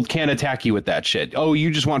people can't attack you with that shit. Oh,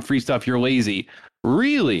 you just want free stuff. You're lazy.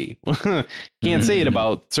 Really? Can't say it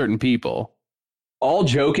about certain people. All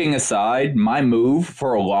joking aside, my move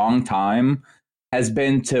for a long time has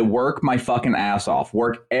been to work my fucking ass off,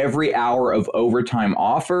 work every hour of overtime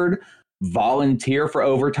offered, volunteer for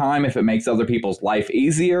overtime if it makes other people's life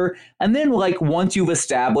easier. And then like once you've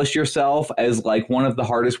established yourself as like one of the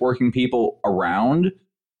hardest working people around,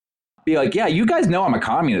 be like, yeah, you guys know I'm a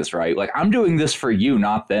communist, right? Like I'm doing this for you,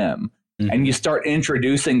 not them. Mm-hmm. And you start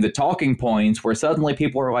introducing the talking points where suddenly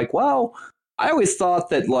people are like, well, I always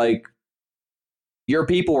thought that like your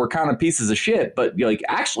people were kind of pieces of shit, but like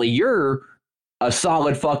actually you're a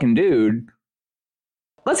solid fucking dude.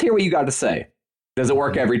 Let's hear what you got to say. Does it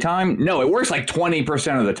work every time? No, it works like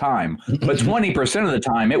 20% of the time, but 20% of the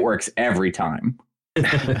time it works every time.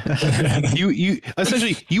 You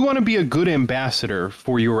essentially you want to be a good ambassador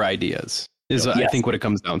for your ideas is I Yes. think what it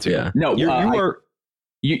comes down to. Yeah. No,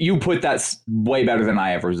 You you put that way better than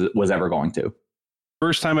I ever was ever going to.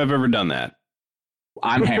 first time I've ever done that.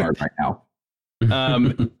 I'm hammered right now.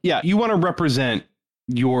 Yeah, you want to represent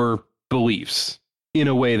your beliefs in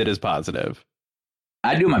a way that is positive.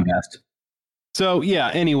 I do my best. So yeah,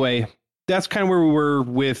 anyway, that's kind of where we were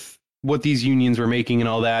with what these unions were making and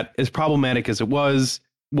all that. As problematic as it was,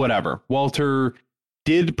 whatever. Walter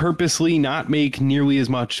did purposely not make nearly as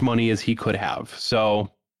much money as he could have. So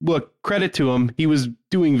look, credit to him. He was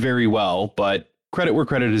doing very well, but credit where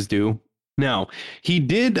credit is due. Now, he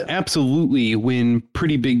did absolutely win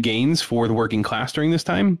pretty big gains for the working class during this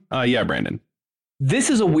time. Yeah, Brandon.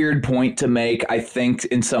 This is a weird point to make, I think,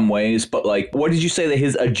 in some ways. But like, what did you say that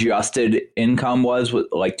his adjusted income was?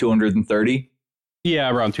 Like 230?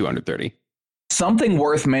 Yeah, around 230. Something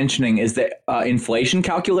worth mentioning is that inflation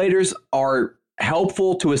calculators are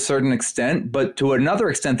helpful to a certain extent, but to another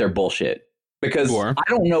extent, they're bullshit. Because Sure. I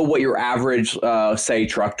don't know what your average, say,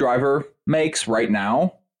 truck driver makes right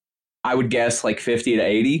now. I would guess like 50 to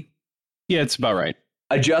 80. Yeah, it's about right.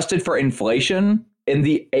 Adjusted for inflation, in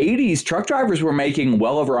the 80s, truck drivers were making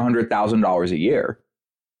well over $100,000 a year.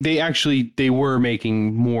 They were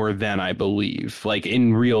making more than, I believe, like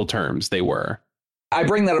in real terms, they were. I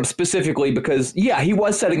bring that up specifically because, yeah, he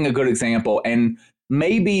was setting a good example, and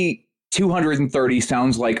maybe 230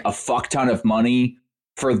 sounds like a fuck ton of money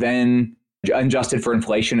for then, adjusted for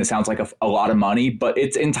inflation. It sounds like a lot of money, but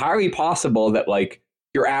it's entirely possible that like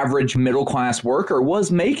your average middle class worker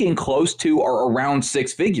was making close to or around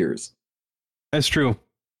six figures. That's true.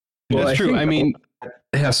 Well, That's true. think I mean,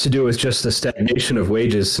 it has to do with just the stagnation of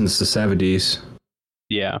wages since the 70s.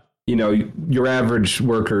 yeah. You know, your average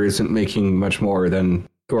worker isn't making much more than,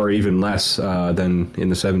 or even less than in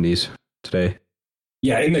the 70s today.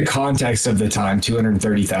 Yeah, in the context of the time,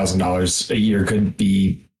 $230,000 a year could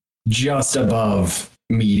be just above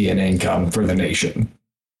median income for the nation.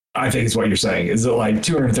 I think is what you're saying. Is it like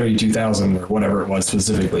 232,000 or whatever it was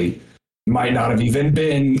specifically might not have even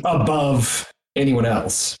been above anyone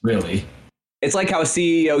else, really. It's like how a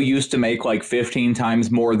CEO used to make like 15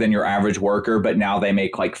 times more than your average worker, but now they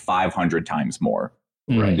make like 500 times more.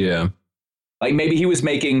 Right. Yeah. Like maybe he was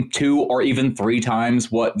making 2 or even 3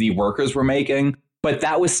 times what the workers were making, but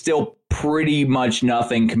that was still pretty much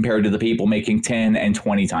nothing compared to the people making 10 and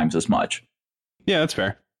 20 times as much. Yeah, that's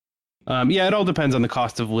fair. Yeah, it all depends on the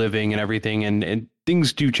cost of living and everything, and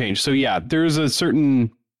things do change. So yeah, there's a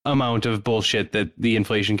certain amount of bullshit that the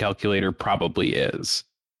inflation calculator probably is.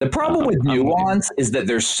 The problem with nuance is that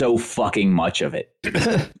there's so fucking much of it.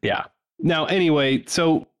 Yeah. Now, anyway,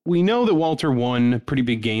 so we know that Walter won pretty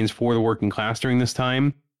big gains for the working class during this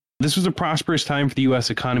time. This was a prosperous time for the U.S.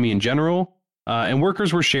 economy in general, and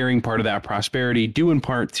workers were sharing part of that prosperity due in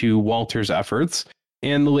part to Walter's efforts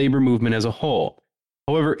and the labor movement as a whole.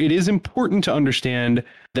 However, it is important to understand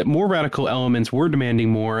that more radical elements were demanding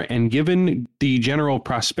more, and given the general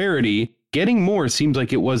prosperity, getting more seems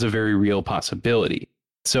like it was a very real possibility.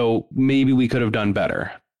 So maybe we could have done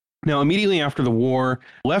better. Now, immediately after the war,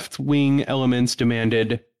 left-wing elements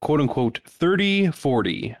demanded, quote-unquote,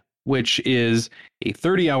 30-40, which is a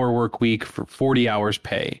 30-hour work week for 40 hours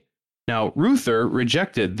pay. Now, Reuther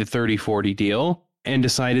rejected the 30-40 deal and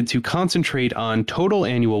decided to concentrate on total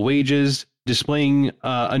annual wages, displaying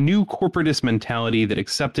a new corporatist mentality that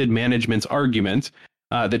accepted management's argument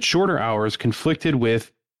that shorter hours conflicted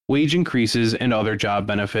with wage increases and other job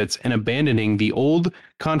benefits, and abandoning the old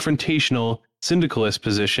confrontational syndicalist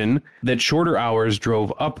position that shorter hours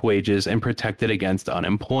drove up wages and protected against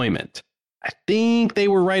unemployment. I think they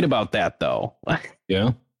were right about that, though.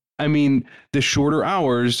 Yeah. I mean, the shorter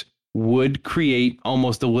hours would create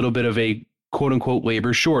almost a little bit of a quote unquote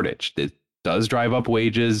labor shortage that does drive up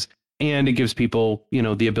wages, and it gives people, you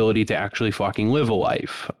know, the ability to actually fucking live a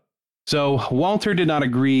life. So Walter did not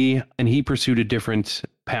agree, and he pursued a different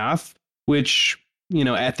path, which, you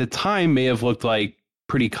know, at the time may have looked like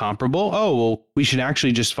pretty comparable. Oh, well, we should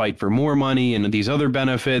actually just fight for more money and these other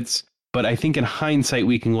benefits. But I think in hindsight,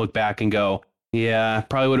 we can look back and go, yeah,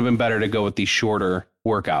 probably would have been better to go with these shorter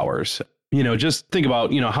work hours. You know, just think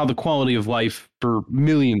about, you know, how the quality of life for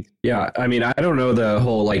millions. Yeah, I mean, I don't know the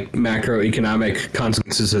whole like macroeconomic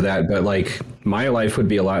consequences of that, but like my life would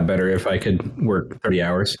be a lot better if I could work 30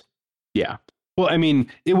 hours. Yeah. Well, I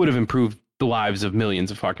mean, it would have improved the lives of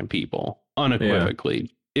millions of fucking people unequivocally.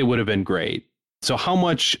 Yeah. It would have been great. So how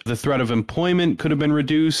much the threat of employment could have been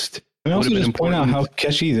reduced? I also just point out how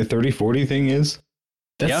catchy the 30-40 thing is.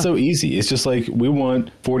 That's so easy. It's just like, we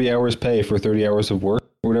want 40 hours pay for 30 hours of work,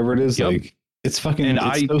 or whatever it is. Yep. Like, it's fucking,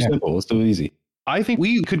 it's so simple. It's so easy. I think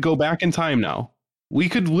we could go back in time now. We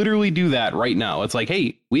could literally do that right now. It's like,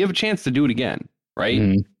 hey, we have a chance to do it again, right?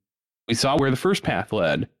 Mm-hmm. We saw where the first path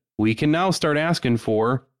led. We can now start asking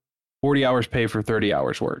for 40 hours pay for 30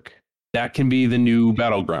 hours work. That can be the new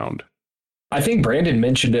battleground. I think Brandon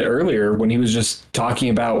mentioned it earlier when he was just talking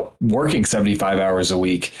about working 75 hours a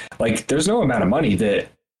week. Like, there's no amount of money that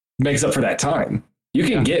makes up for that time. You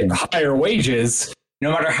can get higher wages.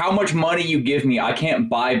 No matter how much money you give me, I can't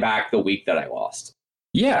buy back the week that I lost.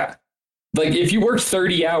 Yeah. Like, if you work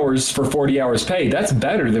 30 hours for 40 hours pay, that's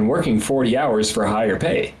better than working 40 hours for higher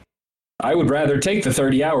pay. I would rather take the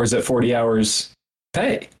 30 hours at 40 hours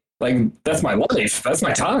pay. Like, that's my life. That's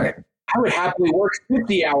my time. I would happily work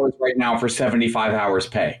 50 hours right now for 75 hours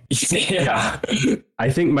pay. Yeah. I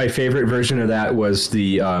think my favorite version of that was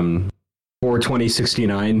the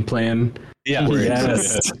 42069 plan. Yeah. Where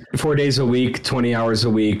Yes. it's 4 days a week, 20 hours a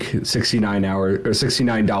week,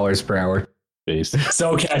 $69 per hour. Based.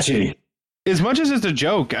 So catchy. As much as it's a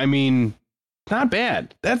joke, I mean, not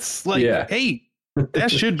bad. That's like, Yeah. hey,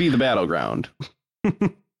 that should be the battleground. I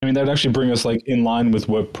mean, that'd actually bring us like in line with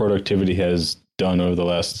what productivity has done over the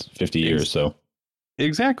last 50 years. So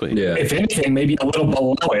Exactly. Yeah. If anything, maybe a little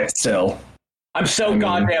below it still. I'm so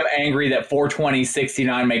goddamn angry that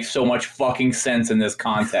 42069 makes so much fucking sense in this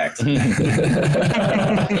context.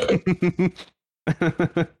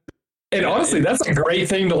 And honestly, that's a great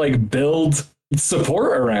thing to like build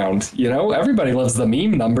support around. You know, everybody loves the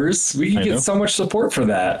meme numbers. We I can know. get so much support for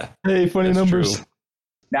that. hey, funny That's numbers. true.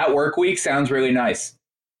 That work week sounds really nice.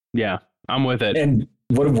 Yeah, I'm with it. And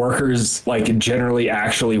what do workers like generally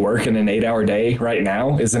actually work in an 8-hour day right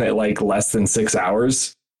now? Isn't it like less than 6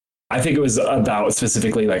 hours? I think it was about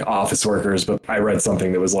specifically like office workers, but I read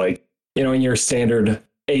something that was like, you know, in your standard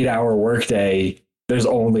 8-hour workday, there's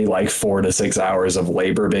only like 4 to 6 hours of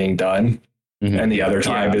labor being done. Mhm. And the other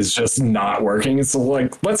time is just not working. It's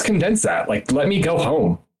like, let's condense that. Like, let me go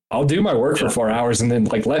home. I'll do my work for 4 hours and then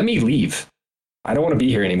like, let me leave. I don't want to be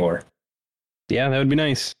here anymore. Yeah, that would be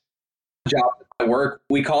nice. Job at work,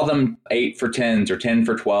 we call them 8 for 10s or 10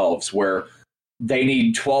 for 12s, where they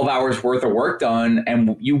need 12 hours worth of work done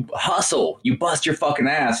and you hustle, you bust your fucking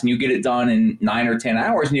ass and you get it done in 9 or 10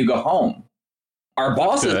 hours and you go home. Our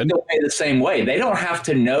bosses good. still pay the same way. They don't have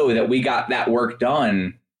to know that we got that work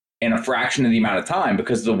done in a fraction of the amount of time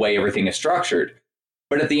because of the way everything is structured.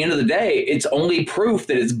 But at the end of the day, it's only proof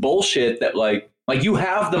that it's bullshit that like you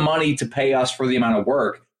have the money to pay us for the amount of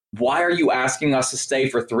work. Why are you asking us to stay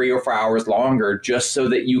for 3 or 4 hours longer just so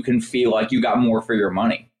that you can feel like you got more for your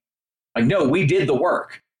money? Like, no, we did the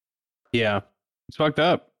work. Yeah, it's fucked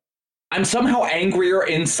up. I'm somehow angrier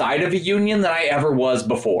inside of a union than I ever was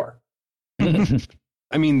before.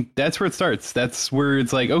 I mean, that's where it starts. That's where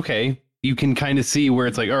it's like, okay, you can kind of see where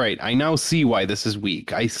it's like, all right, I now see why this is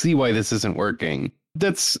weak. I see why this isn't working.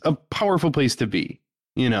 That's a powerful place to be.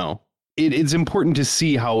 You know, it's important to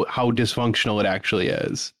see how dysfunctional it actually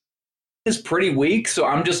is. It's pretty weak, so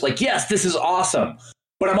I'm just like, yes, this is awesome.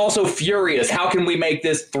 But I'm also furious. How can we make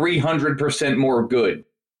this 300% more good?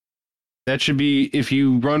 That should be, if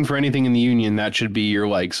you run for anything in the union, that should be your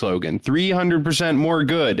like slogan. 300% more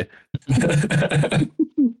good. I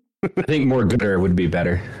think more gooder would be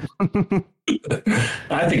better. I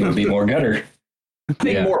think it would be more gutter. I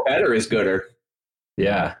think Yeah. more better is gooder.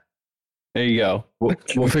 Yeah. There you go.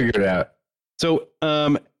 We'll figure it out. So,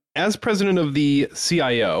 as president of the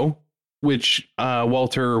CIO, which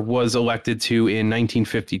Walter was elected to in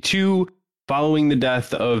 1952, following the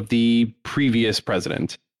death of the previous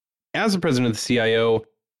president. As the president of the CIO,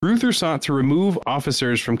 Reuther sought to remove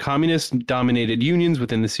officers from communist-dominated unions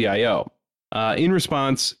within the CIO. In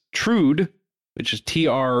response, Trud, which is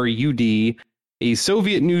TRUD, a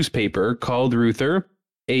Soviet newspaper, called Reuther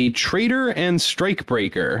a traitor and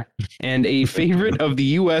strikebreaker and a favorite of the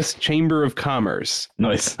U.S. Chamber of Commerce.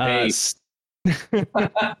 Nice.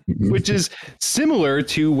 Which is similar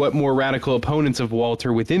to what more radical opponents of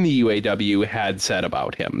Walter within the UAW had said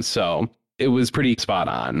about him. So it was pretty spot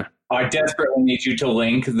on. I desperately need you to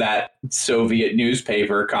link that Soviet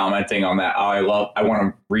newspaper commenting on that. I want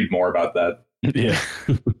to read more about that. Yeah.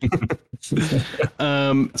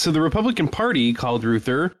 So the Republican Party called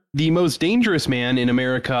Reuther the most dangerous man in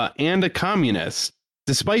America and a communist.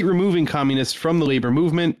 Despite removing communists from the labor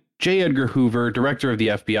movement, J. Edgar Hoover, director of the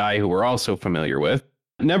FBI, who we're also familiar with,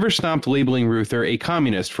 never stopped labeling Reuther a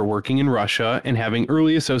communist for working in Russia and having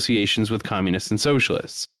early associations with communists and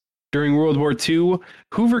socialists. During World War II,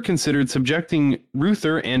 Hoover considered subjecting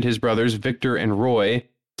Reuther and his brothers Victor and Roy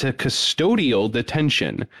to custodial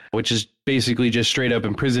detention, which is basically just straight up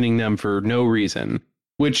imprisoning them for no reason,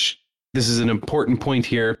 which this is an important point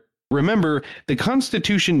here. Remember, the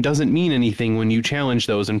Constitution doesn't mean anything when you challenge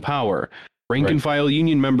those in power. Rank and file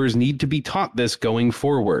union members need to be taught this going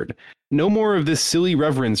forward. No more of this silly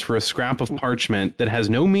reverence for a scrap of parchment that has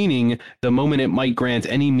no meaning the moment it might grant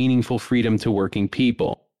any meaningful freedom to working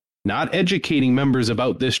people. Not educating members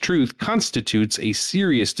about this truth constitutes a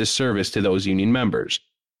serious disservice to those union members.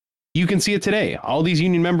 You can see it today. All these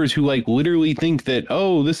union members who like literally think that,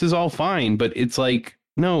 oh, this is all fine, but it's like,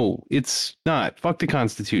 no, it's not. Fuck the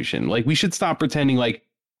Constitution. Like, we should stop pretending like,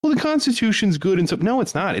 well, the Constitution's good and so. No,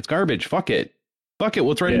 it's not. It's garbage. Fuck it. Fuck it.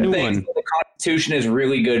 We'll try a new Things one. that the Constitution is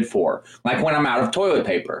really good for, like when I'm out of toilet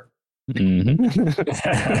paper.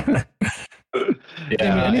 Mm-hmm.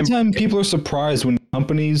 Yeah. Anytime people are surprised when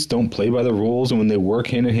companies don't play by the rules, and when they work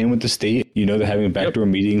hand in hand with the state, you know, they're having backdoor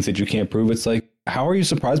meetings that you can't prove. It's like, how are you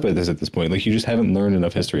surprised by this at this point? Like, you just haven't learned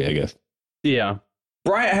enough history, I guess. Yeah.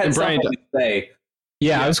 Bryant had something to say.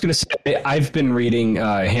 Yeah, I was going to say, I've been reading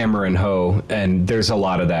Hammer and Hoe, and there's a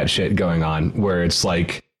lot of that shit going on where it's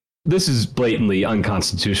like, this is blatantly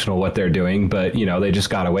unconstitutional what they're doing, but, you know, they just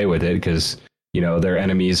got away with it because, you know, their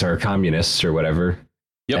enemies are communists or whatever,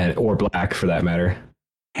 or black for that matter.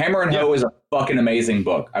 Hammer and Hoe is a fucking amazing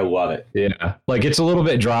book. I love it. Yeah, like, it's a little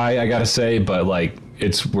bit dry, I got to say, but, like,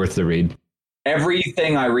 it's worth the read.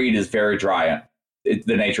 Everything I read is very dry. It's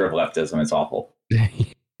the nature of leftism. It's awful.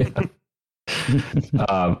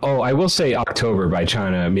 I will say October by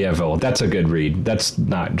China Miéville. That's a good read. That's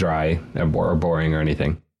not dry or boring or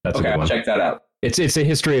anything. That's a good one. Check that out. It's a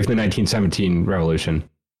history of the 1917 revolution.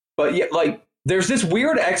 But yeah, like, there's this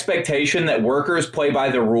weird expectation that workers play by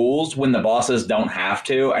the rules when the bosses don't have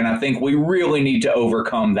to, and I think we really need to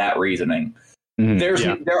overcome that reasoning. Mm-hmm.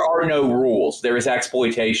 There are no rules. There is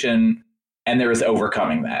exploitation, and there is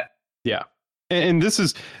overcoming that. Yeah. And this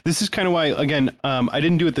is kind of why, again, I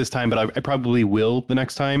didn't do it this time, but I probably will the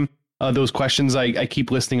next time. Those questions I keep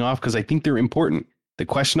listing off because I think they're important. The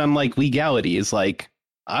question on like legality is like,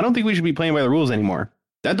 I don't think we should be playing by the rules anymore.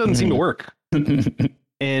 That doesn't seem to work.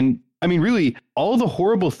 And I mean, really, all the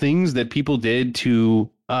horrible things that people did to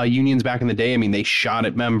unions back in the day. I mean, they shot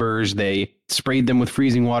at members, they sprayed them with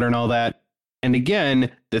freezing water and all that. And again,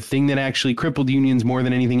 the thing that actually crippled unions more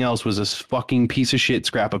than anything else was this fucking piece of shit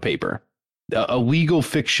scrap of paper. A legal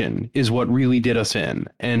fiction is what really did us in.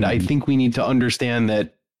 And I think we need to understand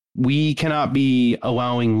that we cannot be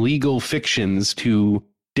allowing legal fictions to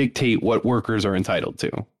dictate what workers are entitled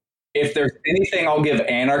to. If there's anything I'll give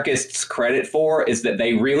anarchists credit for, is that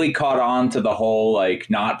they really caught on to the whole like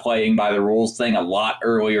not playing by the rules thing a lot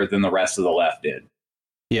earlier than the rest of the left did.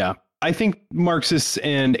 Yeah, I think Marxists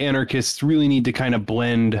and anarchists really need to kind of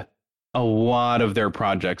blend a lot of their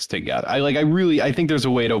projects together. I think there's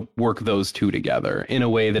a way to work those two together in a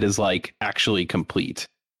way that is like actually complete.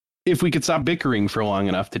 If we could stop bickering for long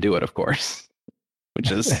enough to do it, of course,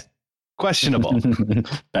 which is questionable.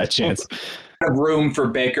 Bad chance. Room for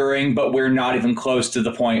bickering, but we're not even close to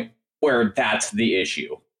the point where that's the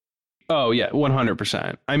issue. Oh, yeah,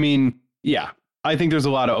 100%. I mean, yeah, I think there's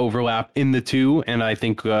a lot of overlap in the two, and I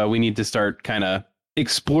think we need to start kind of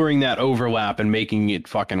exploring that overlap and making it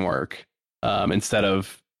fucking work instead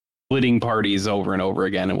of splitting parties over and over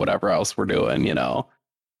again and whatever else we're doing, you know.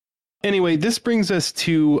 Anyway, this brings us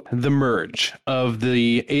to the merge of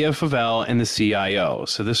the AFL and the CIO.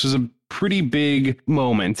 So this was a pretty big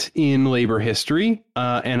moment in labor history,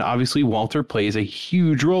 and obviously Walter plays a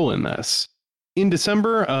huge role in this. In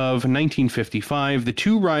December of 1955, the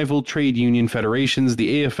two rival trade union federations,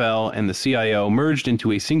 the AFL and the CIO, merged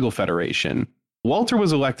into a single federation. Walter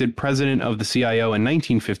was elected president of the CIO in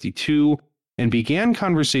 1952 and began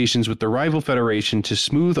conversations with the rival federation to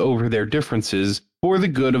smooth over their differences for the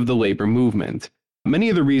good of the labor movement. Many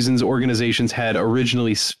of the reasons organizations had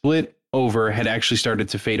originally split over had actually started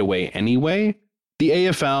to fade away anyway. The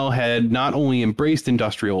AFL had not only embraced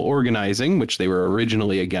industrial organizing, which they were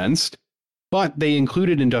originally against, but they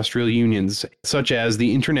included industrial unions such as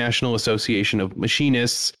the International Association of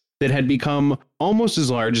Machinists that had become almost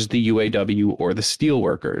as large as the UAW or the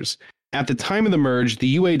Steelworkers. At the time of the merge,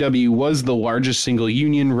 the UAW was the largest single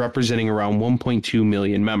union, representing around 1.2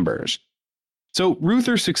 million members. So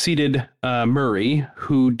Reuther succeeded Murray,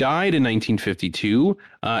 who died in 1952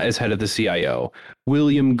 as head of the CIO.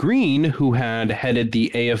 William Green, who had headed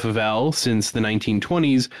the AFL since the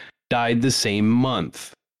 1920s, died the same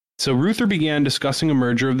month. So Reuther began discussing a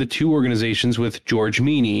merger of the two organizations with George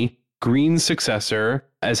Meany, Green's successor,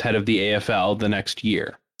 as head of the AFL the next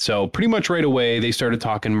year. So pretty much right away, they started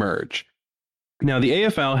talking merge. Now, the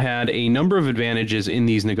AFL had a number of advantages in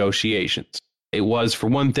these negotiations. It was, for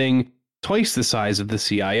one thing, twice the size of the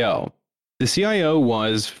CIO. The CIO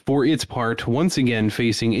was, for its part, once again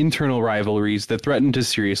facing internal rivalries that threatened to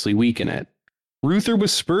seriously weaken it. Reuther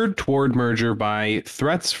was spurred toward merger by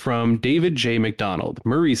threats from David J. McDonald,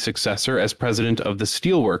 Murray's successor as president of the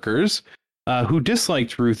Steelworkers, who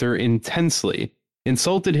disliked Reuther intensely,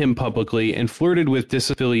 insulted him publicly, and flirted with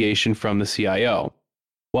disaffiliation from the CIO.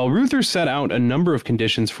 While Reuther set out a number of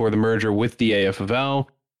conditions for the merger with the AFL,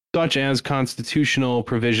 such as constitutional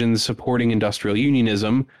provisions supporting industrial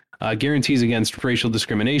unionism, guarantees against racial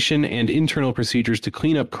discrimination, and internal procedures to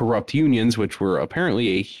clean up corrupt unions, which were apparently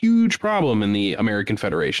a huge problem in the American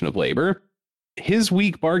Federation of Labor, his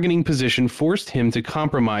weak bargaining position forced him to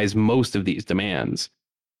compromise most of these demands.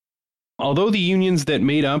 Although the unions that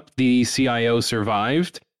made up the CIO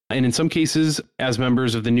survived, and in some cases as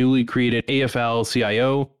members of the newly created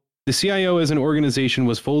AFL-CIO. The CIO as an organization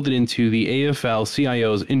was folded into the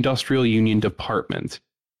AFL-CIO's Industrial Union Department.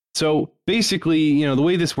 So basically, the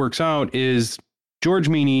way this works out is George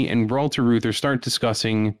Meany and Walter Reuther start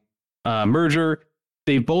discussing merger.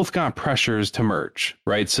 They've both got pressures to merge,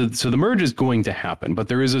 right? So the merge is going to happen, but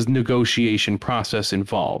there is a negotiation process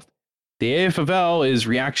involved. The AFL is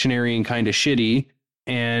reactionary and kind of shitty,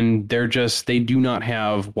 and they do not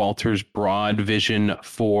have Walter's broad vision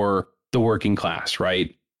for the working class,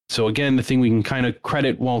 right? So again, the thing we can kind of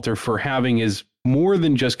credit Walter for having is more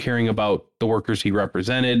than just caring about the workers he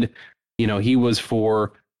represented. He was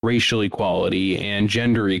for racial equality and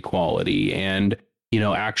gender equality and,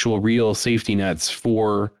 actual real safety nets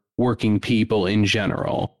for working people in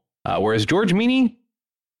general. Whereas George Meany,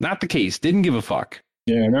 not the case, didn't give a fuck.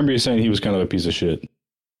 Yeah, I remember you saying he was kind of a piece of shit.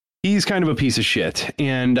 He's kind of a piece of shit.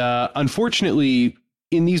 And unfortunately,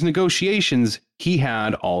 in these negotiations, he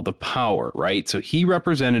had all the power, right? So he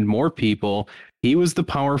represented more people. He was the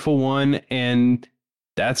powerful one. And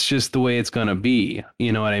that's just the way it's going to be.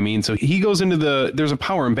 You know what I mean? So he goes into there's a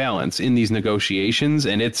power imbalance in these negotiations,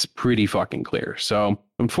 and it's pretty fucking clear. So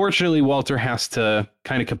unfortunately, Walter has to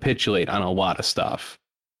kind of capitulate on a lot of stuff.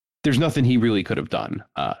 There's nothing he really could have done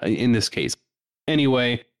in this case.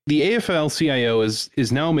 Anyway, the AFL-CIO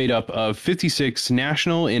is now made up of 56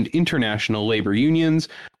 national and international labor unions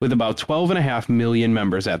with about 12.5 million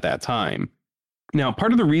members at that time. Now,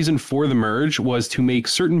 part of the reason for the merge was to make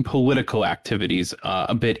certain political activities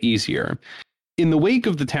a bit easier. In the wake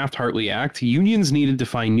of the Taft-Hartley Act, unions needed to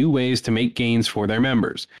find new ways to make gains for their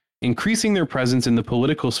members. Increasing their presence in the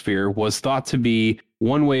political sphere was thought to be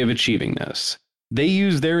one way of achieving this. They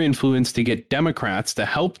used their influence to get Democrats to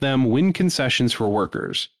help them win concessions for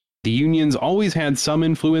workers. The unions always had some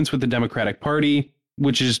influence with the Democratic Party,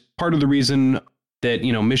 which is part of the reason that,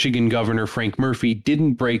 Michigan Governor Frank Murphy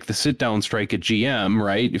didn't break the sit-down strike at GM,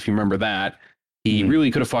 right? If you remember that. He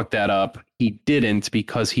really could have fucked that up. He didn't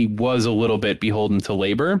because he was a little bit beholden to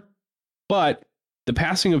labor. But the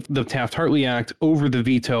passing of the Taft-Hartley Act over the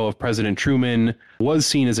veto of President Truman was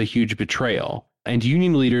seen as a huge betrayal. And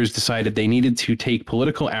union leaders decided they needed to take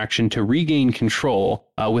political action to regain control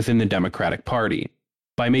within the Democratic Party.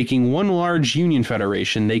 By making one large union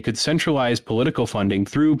federation, they could centralize political funding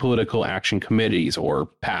through political action committees, or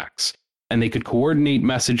PACs, and they could coordinate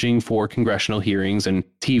messaging for congressional hearings and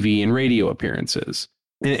TV and radio appearances.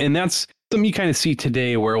 And that's something you kind of see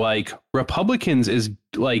today where, Republicans, as,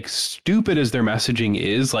 stupid as their messaging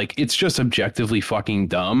is, it's just objectively fucking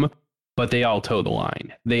dumb, but they all toe the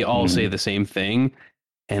line. They all say the same thing,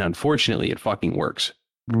 and unfortunately, it fucking works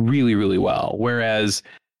really, really well. Whereas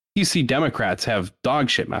you see Democrats have dog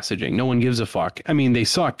shit messaging. No one gives a fuck. I mean, they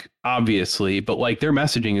suck, obviously, but their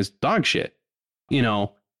messaging is dog shit.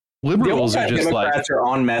 Liberals are just Democrats are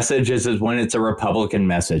on message is when it's a Republican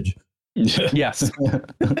message. Yes.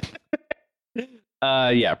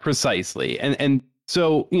 Yeah, precisely. And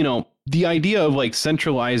so, the idea of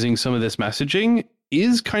centralizing some of this messaging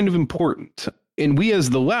is kind of important. And we as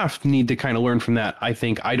the left need to kind of learn from that. I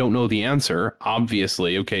think I don't know the answer,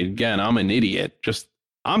 obviously. Okay, again, I'm an idiot.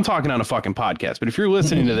 I'm talking on a fucking podcast, but if you're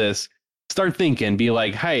listening to this, start thinking, be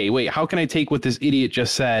like, hey, wait, how can I take what this idiot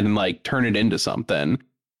just said and turn it into something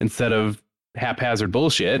instead of haphazard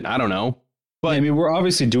bullshit? I don't know. But we're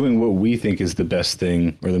obviously doing what we think is the best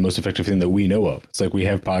thing or the most effective thing that we know of. It's we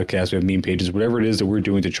have podcasts, we have meme pages, whatever it is that we're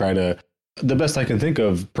doing to try to, the best I can think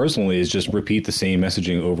of personally is just repeat the same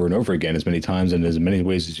messaging over and over again as many times and as many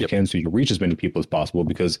ways as you can so you can reach as many people as possible,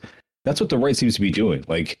 because that's what the right seems to be doing.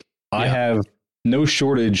 I have no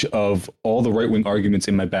shortage of all the right-wing arguments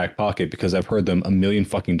in my back pocket because I've heard them a million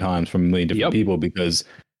fucking times from a million different people, because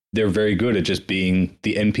they're very good at just being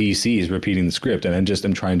the NPCs repeating the script. And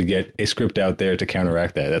I'm trying to get a script out there to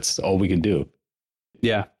counteract that. That's all we can do.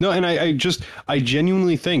 Yeah. No, and I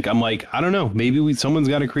genuinely think I don't know, maybe someone's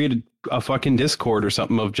got to create a fucking Discord or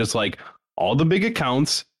something of just all the big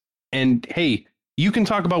accounts. And hey, you can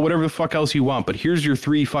talk about whatever the fuck else you want, but here's your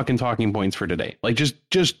 3 fucking talking points for today.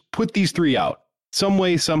 Just put these 3 out. Some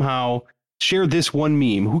way, somehow, share this one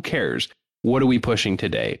meme. Who cares? What are we pushing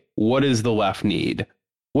today? What does the left need?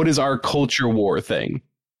 What is our culture war thing?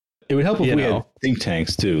 It would help if we had think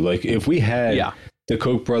tanks, too. If we had the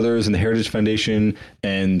Koch brothers and the Heritage Foundation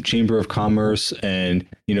and Chamber of Commerce and,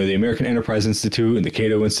 the American Enterprise Institute and the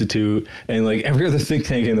Cato Institute and every other think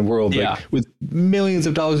tank in the world, with millions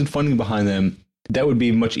of dollars in funding behind them, that would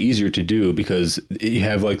be much easier to do because you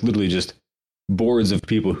have literally just boards of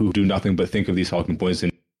people who do nothing but think of these talking points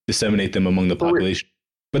and disseminate them among the population.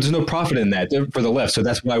 But there's no profit in that for the left, so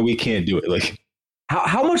that's why we can't do it.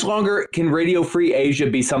 How much longer can Radio Free Asia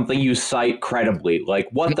be something you cite credibly? Like,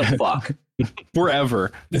 what the fuck?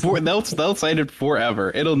 Forever. They'll cite it forever.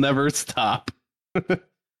 It'll never stop.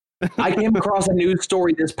 I came across a news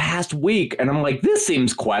story this past week, and I'm like, this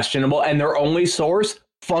seems questionable. And their only source,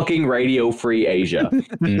 fucking Radio Free Asia.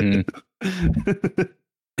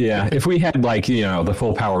 Yeah, if we had the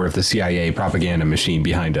full power of the CIA propaganda machine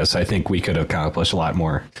behind us, I think we could accomplish a lot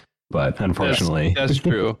more. But unfortunately, that's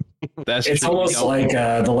true. It's true. almost like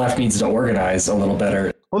the left needs to organize a little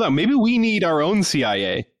better. Hold on, maybe we need our own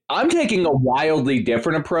CIA. I'm taking a wildly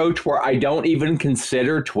different approach where I don't even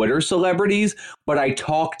consider Twitter celebrities, but I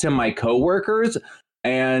talk to my coworkers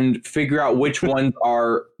and figure out which ones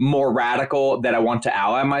are more radical that I want to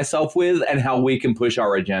ally myself with and how we can push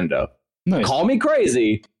our agenda. Nice. Call me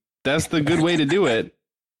crazy. That's the good way to do it.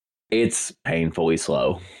 It's painfully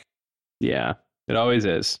slow. Yeah, it always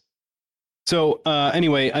is. So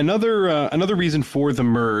anyway, another reason for the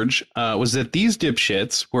merge was that these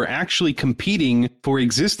dipshits were actually competing for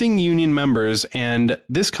existing union members, and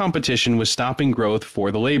this competition was stopping growth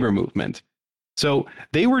for the labor movement. So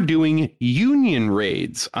they were doing union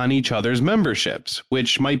raids on each other's memberships,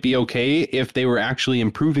 which might be okay if they were actually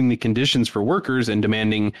improving the conditions for workers and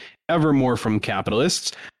demanding ever more from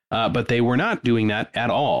capitalists, but they were not doing that at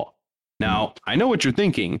all. Now, I know what you're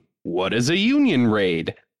thinking. What is a union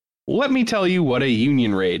raid? Let me tell you what a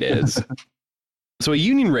union raid is. So a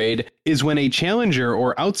union raid is when a challenger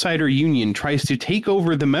or outsider union tries to take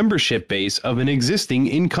over the membership base of an existing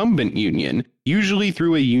incumbent union, usually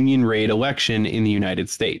through a union raid election in the United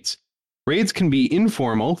States. Raids can be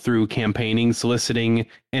informal through campaigning, soliciting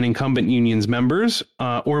an incumbent union's members,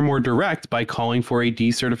 or more direct by calling for a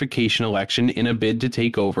decertification election in a bid to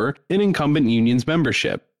take over an incumbent union's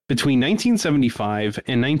membership. Between 1975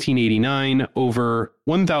 and 1989, over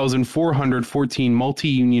 1,414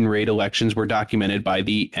 multi-union raid elections were documented by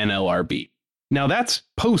the NLRB. Now that's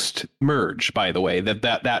post-merge, by the way,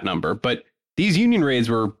 that number, but these union raids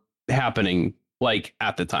were happening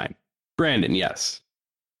at the time. Brandon, yes.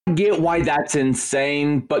 I get why that's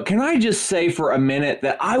insane, but can I just say for a minute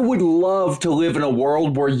that I would love to live in a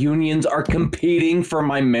world where unions are competing for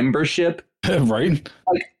my membership? Right?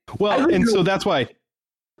 So that's why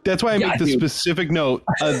I make the specific note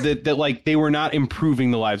that they were not improving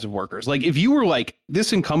the lives of workers. Like, if you were like,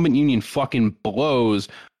 this incumbent union fucking blows,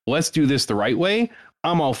 let's do this the right way,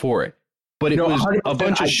 I'm all for it. But it was a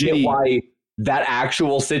bunch of shitty. I get why that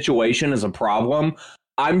actual situation is a problem.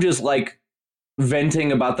 I'm just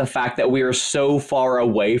venting about the fact that we are so far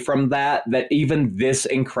away from that even this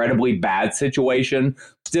incredibly bad situation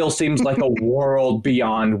still seems like a world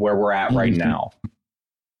beyond where we're at right now.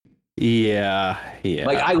 Yeah.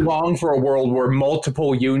 I long for a world where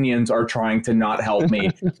multiple unions are trying to not help me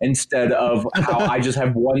instead of how I just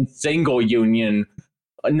have one single union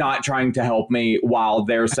not trying to help me while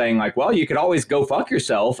they're saying well, you could always go fuck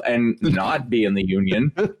yourself and not be in the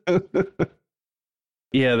union.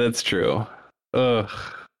 Yeah, that's true. Ugh.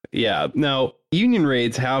 Yeah. Now, union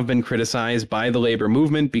raids have been criticized by the labor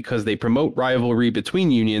movement because they promote rivalry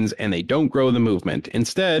between unions and they don't grow the movement,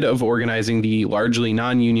 instead of organizing the largely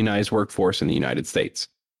non-unionized workforce in the United States.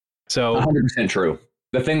 So 100% true.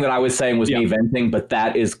 The thing that I was saying was me venting, but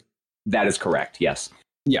that is correct. Yes.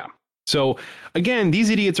 Yeah. So again, these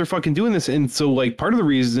idiots are fucking doing this. And so part of the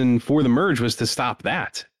reason for the merge was to stop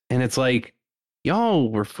that. And it's y'all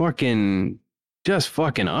were just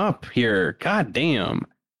fucking up here. God damn.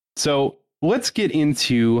 So let's get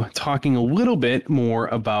into talking a little bit more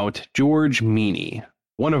about George Meany,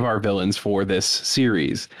 one of our villains for this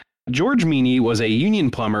series. George Meany was a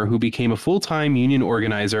union plumber who became a full-time union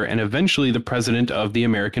organizer and eventually the president of the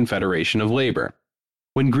American Federation of Labor.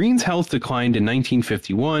 When Green's health declined in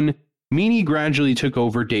 1951, Meany gradually took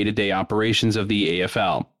over day-to-day operations of the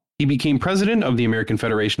AFL. He became president of the American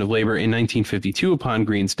Federation of Labor in 1952 upon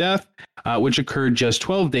Green's death, which occurred just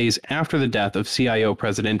 12 days after the death of CIO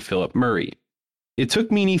President Philip Murray. It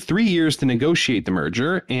took Meany 3 years to negotiate the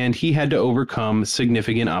merger, and he had to overcome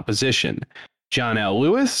significant opposition. John L.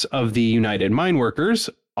 Lewis of the United Mine Workers,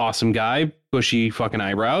 awesome guy, bushy fucking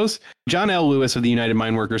eyebrows. John L. Lewis of the United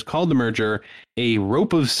Mine Workers called the merger a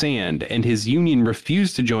rope of sand, and his union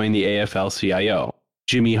refused to join the AFL-CIO.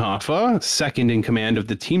 Jimmy Hoffa, second in command of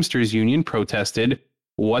the Teamsters Union, protested,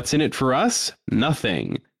 "What's in it for us?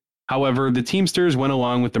 Nothing." However, the Teamsters went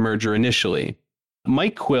along with the merger initially.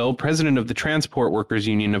 Mike Quill, president of the Transport Workers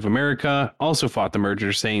Union of America, also fought the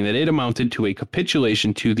merger, saying that it amounted to a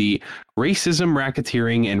capitulation to the racism,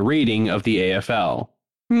 racketeering, and raiding of the AFL.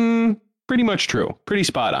 Pretty much true. Pretty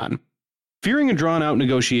spot on. Fearing a drawn-out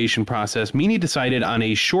negotiation process, Meany decided on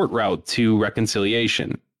a short route to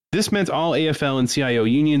reconciliation. This meant all AFL and CIO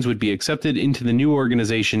unions would be accepted into the new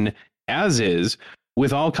organization as is,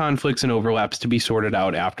 with all conflicts and overlaps to be sorted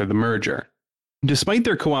out after the merger. Despite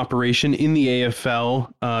their cooperation in the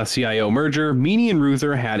AFL-CIO merger, Meany and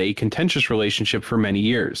Reuther had a contentious relationship for many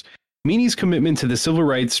years. Meany's commitment to the civil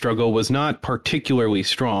rights struggle was not particularly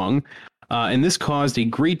strong, and this caused a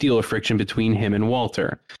great deal of friction between him and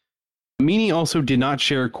Walter. Meany also did not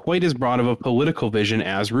share quite as broad of a political vision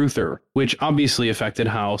as Reuther, which obviously affected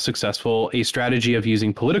how successful a strategy of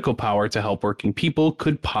using political power to help working people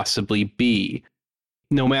could possibly be.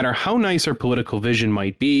 No matter how nice our political vision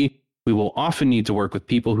might be, we will often need to work with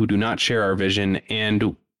people who do not share our vision,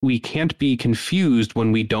 and we can't be confused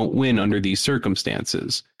when we don't win under these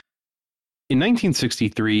circumstances. In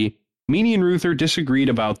 1963, Meany and Reuther disagreed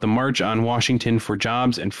about the March on Washington for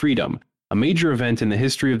Jobs and Freedom, a major event in the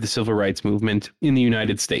history of the civil rights movement in the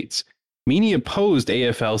United States. Meany opposed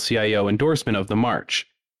AFL-CIO endorsement of the march.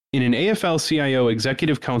 In an AFL-CIO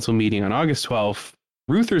Executive Council meeting on August 12th,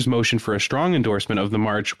 Reuther's motion for a strong endorsement of the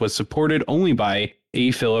march was supported only by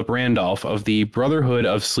A. Philip Randolph of the Brotherhood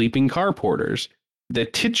of Sleeping Car Porters, the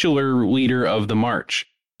titular leader of the march.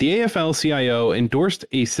 The AFL-CIO endorsed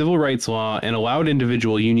a civil rights law and allowed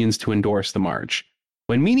individual unions to endorse the march.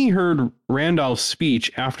 When Meany heard Randolph's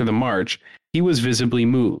speech after the march, he was visibly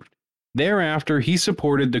moved. Thereafter, he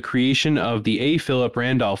supported the creation of the A. Philip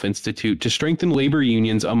Randolph Institute to strengthen labor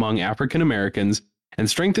unions among African Americans and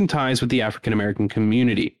strengthen ties with the African American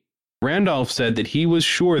community. Randolph said that he was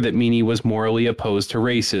sure that Meany was morally opposed to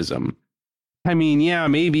racism. I mean, yeah,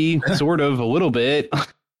 maybe, sort of, a little bit.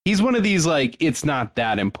 He's one of these, like, it's not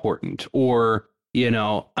that important, or, you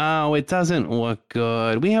know, oh, it doesn't look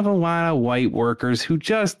good. We have a lot of white workers who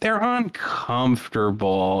just, they're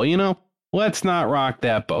uncomfortable, you know? Let's not rock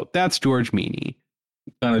that boat. That's George Meany.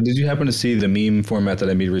 Did you happen to see the meme format that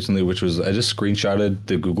I made recently, which was I just screenshotted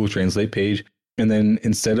the Google Translate page, and then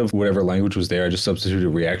instead of whatever language was there, I just substituted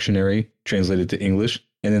reactionary, translated to English,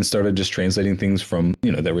 and then started just translating things from,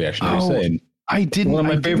 you know, that reactionary saying. I didn't. One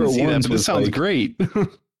of my favorite see ones that, but was this sounds like, great.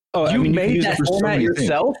 Oh, You made that format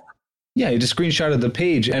yourself? Yeah, I just screenshotted the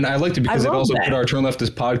page, and I liked it because it also put our Turn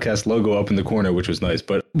Leftist podcast logo up in the corner, which was nice.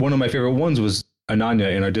 But one of my favorite ones was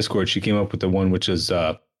Ananya in our Discord. She came up with the one which is,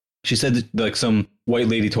 she said that, like, some white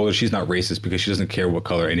lady told her she's not racist because she doesn't care what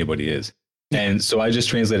color anybody is. And so I just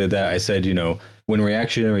translated that. I said, you know, when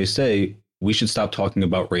reactionaries say we should stop talking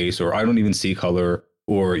about race, or I don't even see color,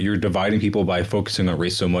 or you're dividing people by focusing on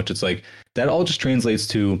race so much, it's like that all just translates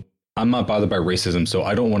to I'm not bothered by racism, so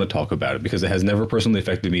I don't want to talk about it because it has never personally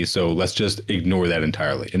affected me. So let's just ignore that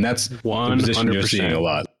entirely. And that's 100%. The position you're seeing a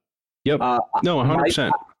lot. Yep. No,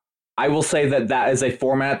 100%. I will say that is a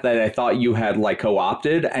format that I thought you had like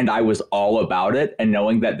co-opted, and I was all about it. And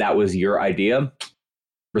knowing that was your idea,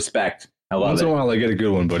 respect. I love it. Once in a while, I get a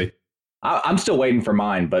good one, buddy. I'm still waiting for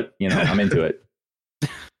mine, but you know, I'm into it.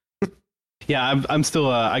 Yeah, I'm still.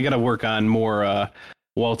 I got to work on more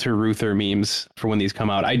Walter Reuther memes for when these come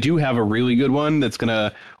out. I do have a really good one that's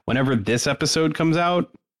gonna. Whenever this episode comes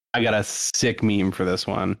out, I got a sick meme for this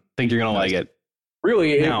one. think you're gonna like it.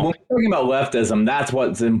 Really, now, when we're talking about leftism, that's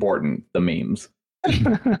what's important. The memes.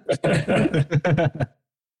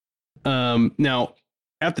 Now,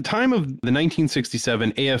 at the time of the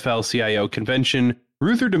 1967 AFL-CIO convention,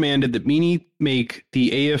 Reuther demanded that Meany make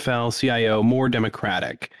the AFL-CIO more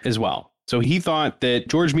democratic as well. So he thought that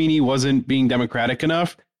George Meany wasn't being democratic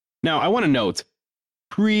enough. Now, I want to note,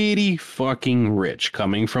 pretty fucking rich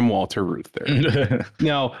coming from Walter Reuther.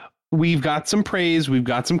 Now, we've got some praise, we've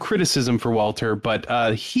got some criticism for Walter,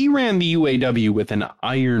 but he ran the UAW with an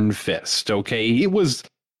iron fist, okay? It was,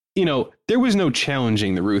 you know, there was no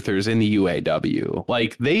challenging the Reuthers in the UAW.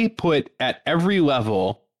 Like, they put at every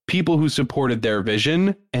level people who supported their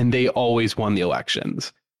vision, and they always won the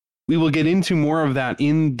elections. We will get into more of that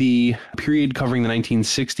in the period covering the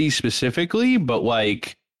 1960s specifically, but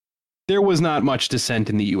like, there was not much dissent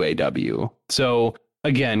in the UAW. So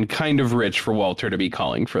again, kind of rich for Walter to be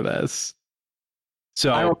calling for this.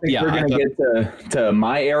 So I don't think we're going to get to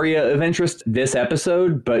my area of interest this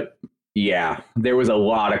episode, but yeah, there was a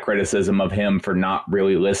lot of criticism of him for not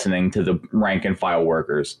really listening to the rank and file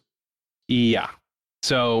workers. Yeah.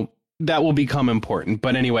 So that will become important.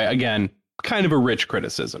 But anyway, again, kind of a rich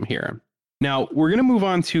criticism here. Now, we're going to move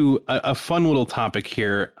on to a fun little topic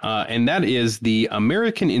here, and that is the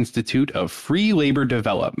American Institute of Free Labor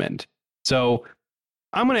Development. So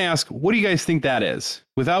I'm going to ask, what do you guys think that is?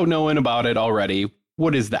 Without knowing about it already,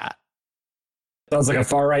 what is that? Sounds like a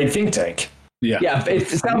far-right think tank. Yeah, it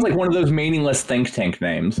sounds like one of those meaningless think tank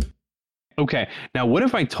names. Okay. Now, what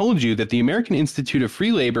if I told you that the American Institute of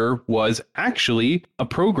Free Labor was actually a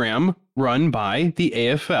program run by the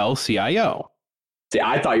AFL-CIO? See,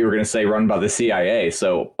 I thought you were going to say run by the CIA.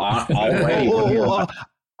 So already,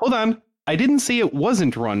 Hold on. I didn't say it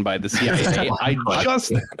wasn't run by the CIA.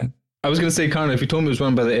 I was going to say, Connor, if you told me it was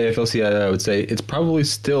run by the AFL-CIO, I would say it's probably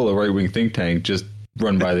still a right-wing think tank, just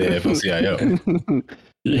run by the AFL-CIO.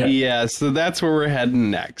 Yeah, so that's where we're heading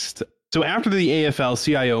next. So after the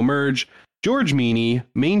AFL-CIO merge, George Meany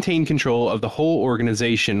maintained control of the whole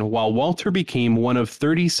organization while Walter became one of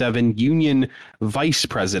 37 union vice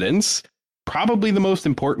presidents. Probably the most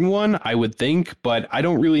important one, I would think, but I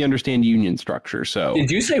don't really understand union structure. So did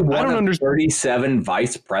you say one of 37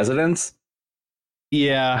 vice presidents?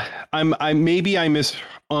 Yeah, I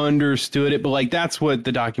misunderstood it, but like that's what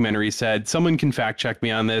the documentary said. Someone can fact check me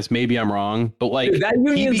on this. Maybe I'm wrong, but like dude, that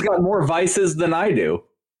union's got more vices than I do.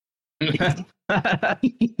 That's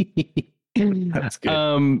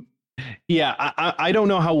good. Yeah, I don't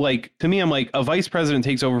know how, like, to me, I'm like, a vice president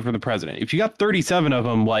takes over for the president. If you got 37 of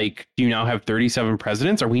them, like, do you now have 37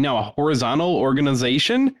 presidents? Are we now a horizontal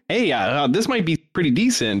organization? Hey, this might be pretty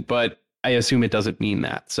decent, but I assume it doesn't mean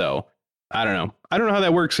that. So I don't know. I don't know how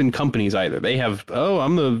that works in companies either. They have,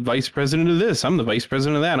 I'm the vice president of this. I'm the vice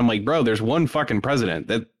president of that. I'm like, bro, there's one fucking president.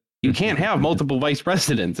 That you can't have multiple vice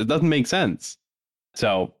presidents. It doesn't make sense.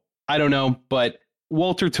 So I don't know, but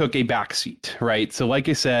Walter took a backseat, right? So like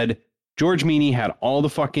I said, George Meany had all the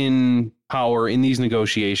fucking power in these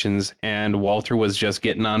negotiations, and Walter was just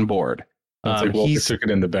getting on board. Like Walter took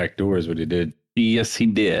it in the back door is what he did. Yes, he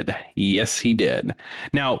did. Yes, he did.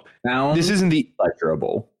 Now, this isn't the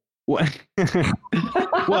pleasurable. Well,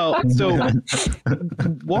 so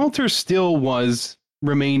Walter still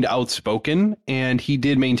remained outspoken, and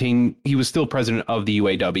he was still president of the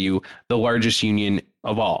UAW, the largest union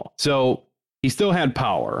of all. So he still had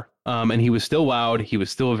power, and he was still loud. He was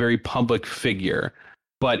still a very public figure.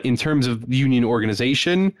 But in terms of union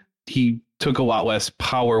organization, he took a lot less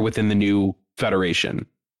power within the new federation.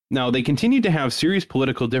 Now, they continued to have serious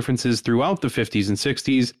political differences throughout the 50s and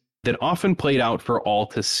 60s that often played out for all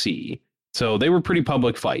to see. So they were pretty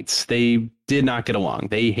public fights. They did not get along.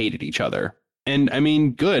 They hated each other. And I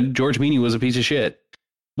mean, good. George Meany was a piece of shit.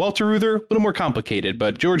 Walter Reuther, a little more complicated,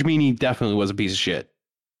 but George Meany definitely was a piece of shit.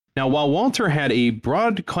 Now, while Walter had a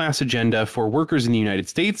broad class agenda for workers in the United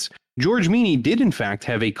States, George Meany did in fact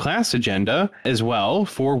have a class agenda as well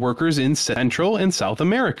for workers in Central and South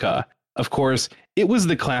America. Of course, it was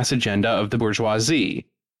the class agenda of the bourgeoisie.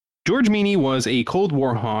 George Meany was a Cold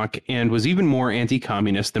War hawk and was even more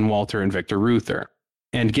anti-communist than Walter and Victor Reuther.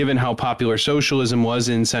 And given how popular socialism was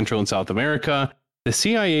in Central and South America, the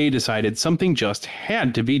CIA decided something just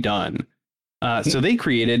had to be done. So they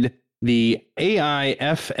created the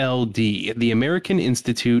AIFLD, the American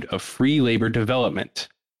Institute of Free Labor Development.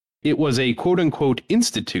 It was a quote-unquote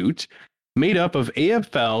institute made up of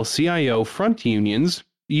AFL-CIO front unions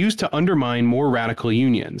used to undermine more radical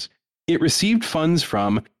unions. It received funds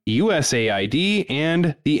from USAID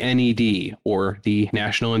and the NED, or the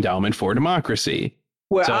National Endowment for Democracy.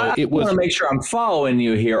 Well, so I want to make sure I'm following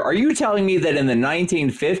you here. Are you telling me that in the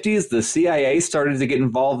 1950s, the CIA started to get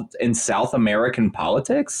involved in South American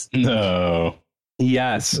politics? No.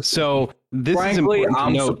 Yes. So this Frankly, is important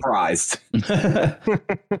I'm to note. surprised.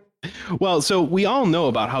 Well, so we all know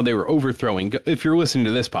about how they were overthrowing. If you're listening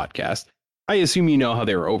to this podcast, I assume you know how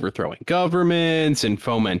they were overthrowing governments and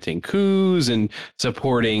fomenting coups and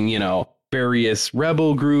supporting, various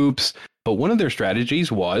rebel groups. But one of their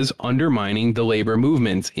strategies was undermining the labor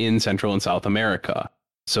movements in Central and South America.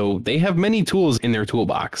 So they have many tools in their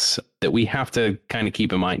toolbox that we have to kind of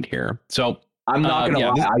keep in mind here. So I'm not going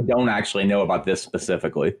to lie. I don't actually know about this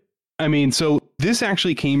specifically. I mean, so this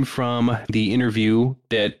actually came from the interview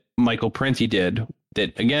that Michael Parenti did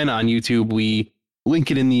that, again, on YouTube, we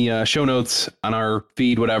link it in the show notes on our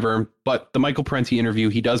feed, whatever. But the Michael Parenti interview,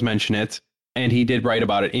 he does mention it, and he did write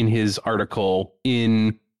about it in his article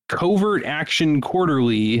in Covert Action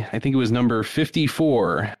Quarterly. I think it was number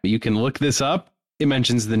 54. You can look this up. It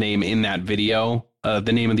mentions the name in that video, the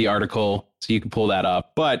name of the article, so you can pull that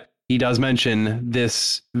up. But he does mention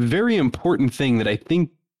this very important thing that I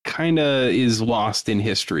think kind of is lost in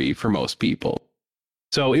history for most people.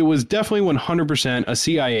 So it was definitely 100% a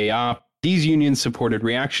CIA op. These unions supported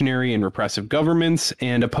reactionary and repressive governments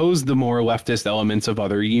and opposed the more leftist elements of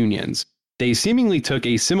other unions. They seemingly took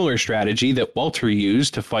a similar strategy that Walter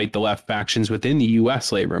used to fight the left factions within the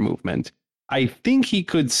U.S. labor movement. I think he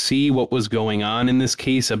could see what was going on in this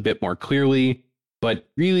case a bit more clearly, but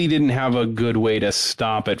really didn't have a good way to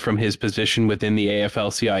stop it from his position within the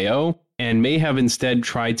AFL-CIO. and may have instead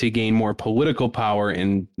tried to gain more political power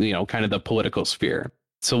in, kind of the political sphere.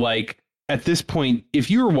 So like at this point,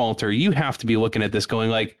 if you're Walter, you have to be looking at this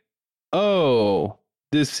going like, oh,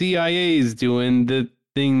 the CIA is doing the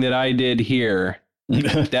thing that I did here.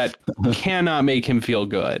 That cannot make him feel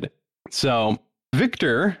good. So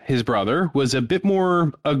Victor, his brother, was a bit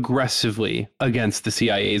more aggressively against the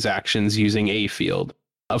CIA's actions using A Field.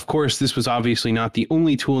 Of course, this was obviously not the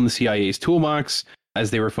only tool in the CIA's toolbox, as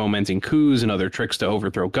they were fomenting coups and other tricks to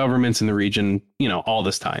overthrow governments in the region, all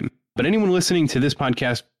this time. But anyone listening to this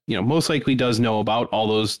podcast, most likely does know about all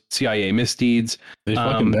those CIA misdeeds. They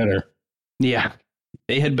fucking better. Yeah,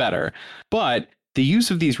 they had better. But the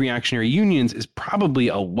use of these reactionary unions is probably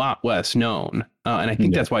a lot less known. And I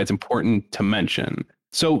think that's why it's important to mention.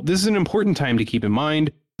 So this is an important time to keep in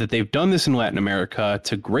mind that they've done this in Latin America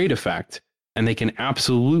to great effect, and they can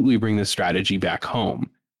absolutely bring this strategy back home.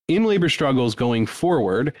 In labor struggles going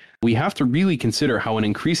forward, we have to really consider how an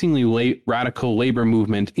increasingly radical labor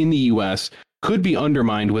movement in the U.S. could be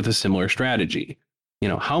undermined with a similar strategy.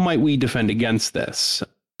 How might we defend against this?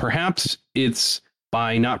 Perhaps it's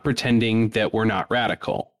by not pretending that we're not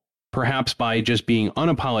radical. Perhaps by just being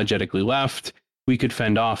unapologetically left, we could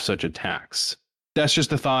fend off such attacks. That's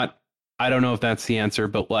just a thought. I don't know if that's the answer,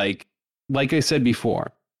 but like I said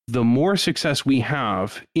before, the more success we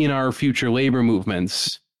have in our future labor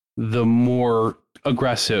movements, the more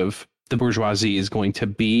aggressive the bourgeoisie is going to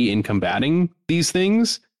be in combating these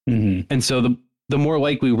things. Mm-hmm. And so the more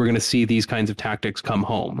likely we're going to see these kinds of tactics come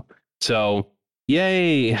home. So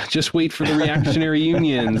yay, just wait for the reactionary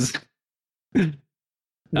unions. We've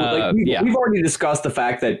already discussed the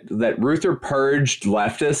fact that Reuther purged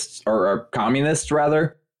leftists or communists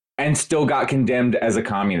rather, and still got condemned as a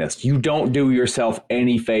communist. You don't do yourself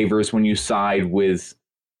any favors when you side with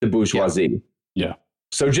the bourgeoisie. Yeah.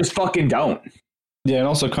 So just fucking don't. Yeah, and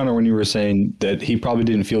also Connor, when you were saying that he probably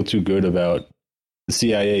didn't feel too good about the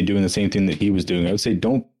CIA doing the same thing that he was doing, I would say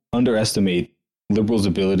don't underestimate liberals'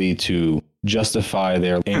 ability to justify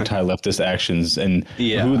their anti-leftist actions and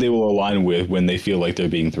who they will align with when they feel like they're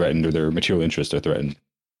being threatened or their material interests are threatened.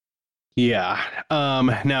 Yeah.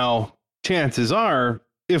 Now, chances are,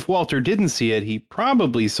 if Walter didn't see it, he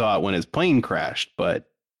probably saw it when his plane crashed. But,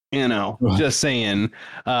 just saying.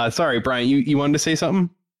 Sorry, Brian, you wanted to say something?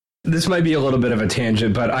 This might be a little bit of a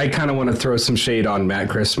tangent, but I kind of want to throw some shade on Matt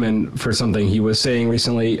Christman for something he was saying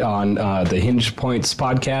recently on the Hinge Points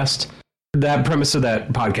podcast. That premise of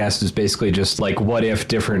that podcast is basically just like, what if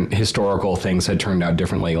different historical things had turned out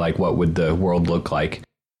differently? Like, what would the world look like?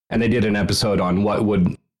 And they did an episode on what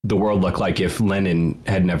would the world look like if Lenin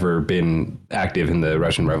had never been active in the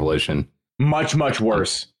Russian Revolution. Much, much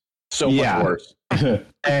worse. So much worse.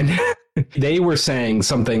 And they were saying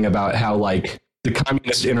something about how, like, the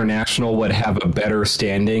Communist International would have a better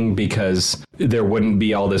standing because there wouldn't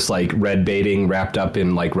be all this, like, red baiting wrapped up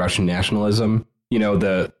in, like, Russian nationalism.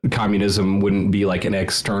 The communism wouldn't be like an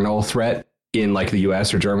external threat in like the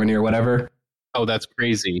US or Germany or whatever. Oh, that's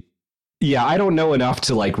crazy. Yeah, I don't know enough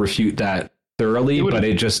to like refute that thoroughly, but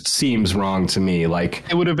it just seems wrong to me. Like,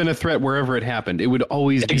 it would have been a threat wherever it happened. It would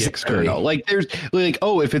always be external. Like there's like,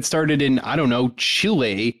 if it started in, I don't know,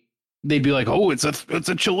 Chile, they'd be like, oh, it's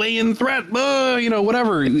a Chilean threat,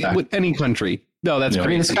 whatever, with any country. No, that's crazy. I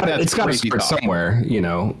mean, it's got to start somewhere,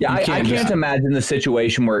 Yeah, I can't imagine the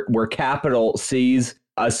situation where capital sees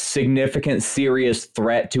a significant, serious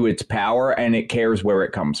threat to its power and it cares where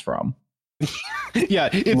it comes from. Yeah,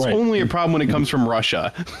 it's only a problem when it comes from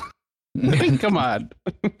Russia. Come on.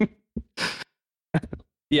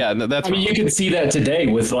 Yeah, that's. I mean, you can see that today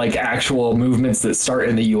with like actual movements that start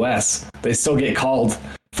in the U.S. They still get called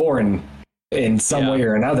foreign in some way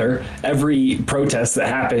or another. Every protest that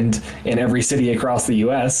happened in every city across the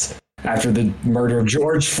U.S. after the murder of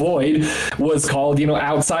George Floyd was called,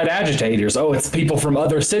 outside agitators. Oh, it's people from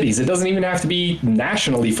other cities. It doesn't even have to be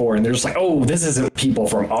nationally foreign. They're just like, oh, this isn't people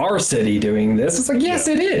from our city doing this. It's like, yes,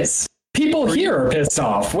 it is. People here are pissed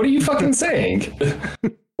off. What are you fucking saying?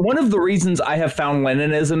 One of the reasons I have found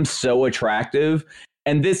Leninism so attractive,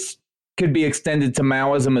 and this could be extended to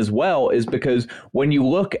Maoism as well, is because when you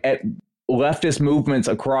look at leftist movements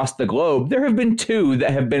across the globe, there have been two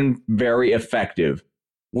that have been very effective.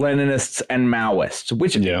 Leninists and Maoists,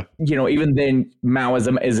 which, even then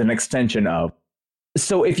Maoism is an extension of.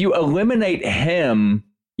 So if you eliminate him,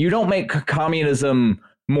 you don't make communism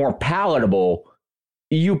more palatable.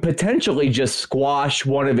 You potentially just squash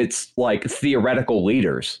one of its like theoretical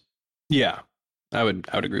leaders. Yeah, I would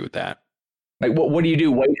agree with that. Like, what do you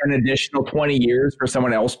do? Wait an additional 20 years for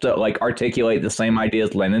someone else to like articulate the same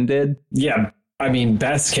ideas Lenin did? Yeah. I mean,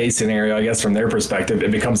 best case scenario, I guess, from their perspective,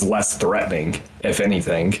 it becomes less threatening, if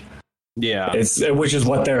anything. Yeah. Which is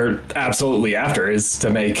what they're absolutely after, is to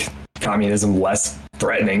make communism less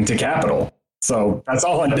threatening to capital. So that's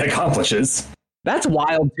all it accomplishes. That's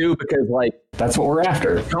wild too, because like That's what we're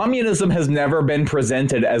after. communism has never been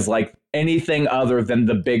presented as like anything other than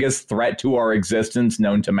the biggest threat to our existence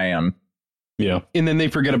known to man. Yeah. And then they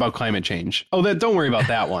forget about climate change. Oh, don't worry about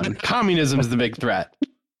that one. Communism's the big threat.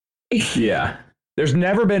 Yeah. There's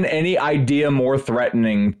never been any idea more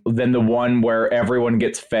threatening than the one where everyone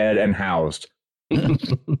gets fed and housed.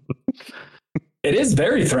 It is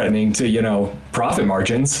very threatening to, profit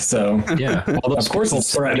margins. So, Yeah. All those of course, people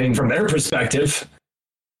it's threatening from their perspective.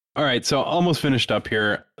 All right, so almost finished up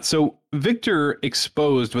here. So Victor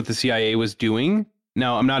exposed what the CIA was doing.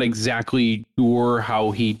 Now, I'm not exactly sure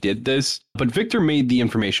how he did this, but Victor made the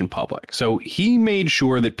information public. So he made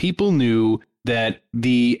sure that people knew that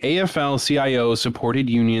the AFL-CIO supported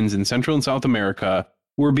unions in Central and South America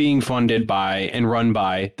were being funded by and run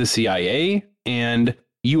by the CIA and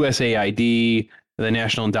USAID, the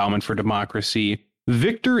National Endowment for Democracy.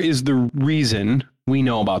 Victor is the reason we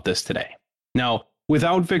know about this today. Now,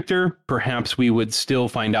 without Victor, perhaps we would still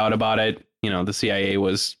find out about it. The CIA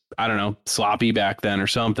was, I don't know, sloppy back then or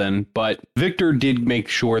something, but Victor did make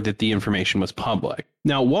sure that the information was public.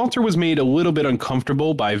 Now, Walter was made a little bit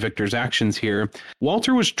uncomfortable by Victor's actions here.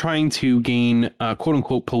 Walter was trying to gain quote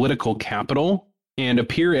unquote political capital and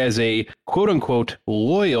appear as a quote unquote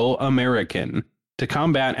loyal American to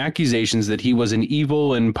combat accusations that he was an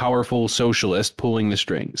evil and powerful socialist pulling the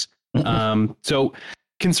strings. So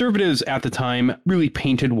conservatives at the time really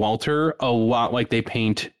painted Walter a lot like they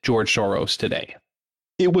paint George Soros today.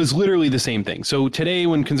 It was literally the same thing. So today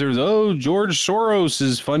when conservatives, George Soros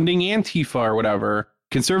is funding Antifa or whatever,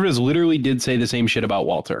 conservatives literally did say the same shit about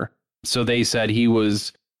Walter. So they said he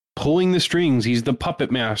was pulling the strings. He's the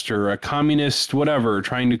puppet master, a communist, whatever,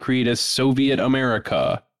 trying to create a Soviet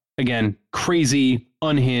America. Again, crazy,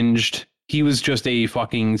 unhinged. He was just a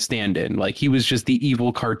fucking stand-in. Like, he was just the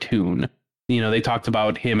evil cartoon. They talked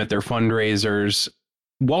about him at their fundraisers.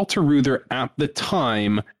 Walter Reuther at the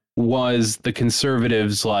time was the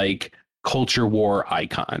conservatives' like culture war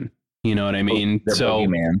icon. You know what I mean? So,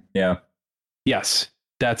 man, yeah. Yes,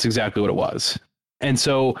 that's exactly what it was. And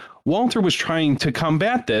so Walter was trying to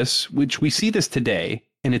combat this, which we see this today,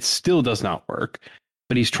 and it still does not work.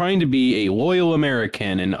 But he's trying to be a loyal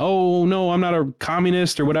American and, oh, no, I'm not a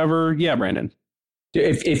communist or whatever. Yeah, Brandon.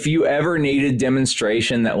 If you ever needed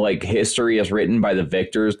demonstration that like history is written by the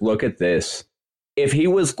victors, look at this. If he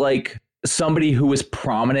was like somebody who was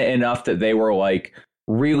prominent enough that they were like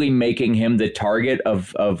really making him the target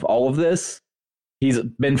of all of this, he's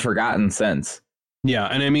been forgotten since. Yeah.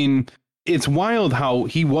 And I mean, it's wild how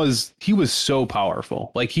he was so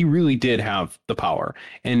powerful. Like, he really did have the power,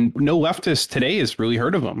 and no leftist today has really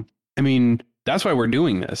heard of him. I mean, that's why we're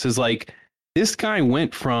doing this, is like, this guy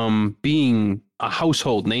went from being a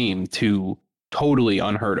household name to totally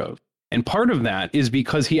unheard of. And part of that is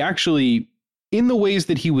because he actually, in the ways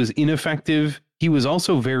that he was ineffective, he was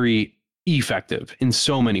also very effective in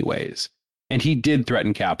so many ways. And he did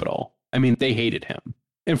threaten capital. I mean, they hated him.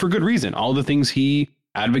 And for good reason. All the things he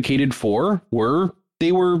advocated for were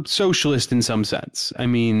socialist in some sense. I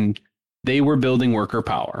mean, they were building worker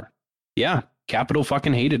power. Yeah, capital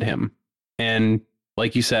fucking hated him. And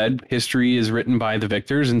like you said, history is written by the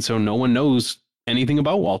victors, and so no one knows anything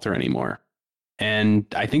about Walter anymore. And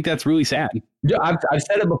I think that's really sad. Yeah, I've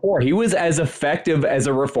said it before. He was as effective as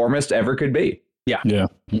a reformist ever could be. Yeah.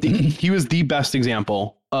 He was the best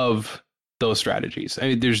example of those strategies. I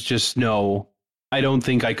mean, there's just I don't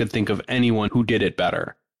think I could think of anyone who did it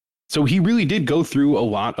better. So he really did go through a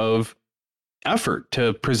lot of effort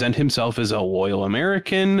to present himself as a loyal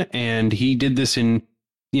American. And he did this in,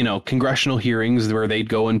 congressional hearings where they'd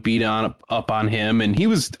go and beat up on him. And he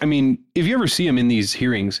was, I mean, if you ever see him in these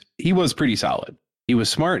hearings, he was pretty solid. He was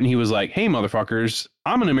smart, and he was like, hey, motherfuckers,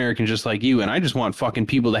 I'm an American just like you, and I just want fucking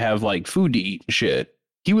people to have like food to eat and shit.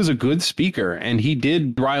 He was a good speaker, and he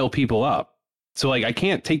did rile people up. So like, I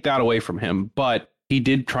can't take that away from him, but he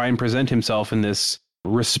did try and present himself in this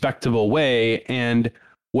respectable way. And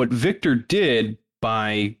what Victor did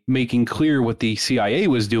by making clear what the CIA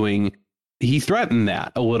was doing, he threatened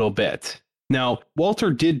that a little bit. Now, Walter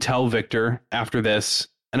did tell Victor after this,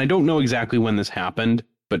 and I don't know exactly when this happened,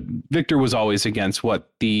 but Victor was always against what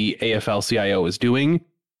the AFL-CIO was doing.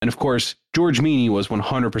 And of course, George Meany was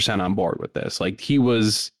 100% on board with this. Like,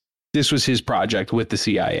 this was his project with the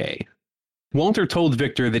CIA. Walter told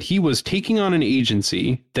Victor that he was taking on an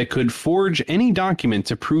agency that could forge any document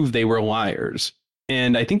to prove they were liars.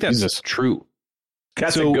 And I think that's true.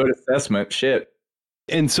 That's a good assessment. Shit.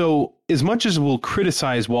 And so as much as we'll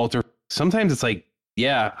criticize Walter, sometimes it's like,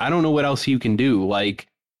 yeah, I don't know what else you can do. Like,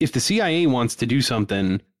 if the CIA wants to do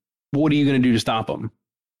something, what are you going to do to stop them?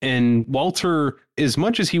 And Walter, as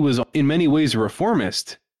much as he was in many ways a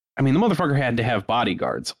reformist, I mean, the motherfucker had to have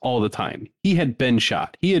bodyguards all the time. He had been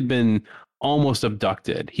shot. He had been almost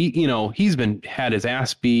abducted. He's had his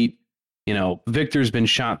ass beat. Victor's been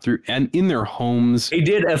shot through and in their homes. He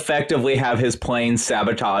did effectively have his plane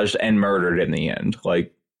sabotaged and murdered in the end.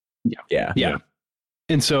 Like, yeah.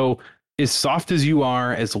 And so, as soft as you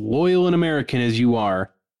are, as loyal an American as you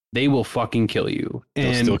are, they will fucking kill you.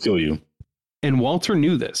 They'll still kill you. And Walter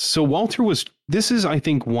knew this. So this is, I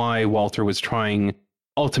think, why Walter was trying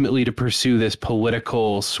ultimately to pursue this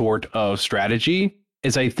political sort of strategy,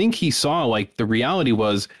 is I think he saw, like, the reality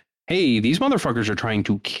was, hey, these motherfuckers are trying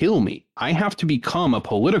to kill me. I have to become a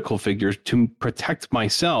political figure to protect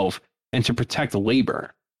myself and to protect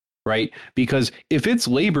labor, right? Because if it's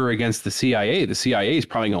labor against the CIA is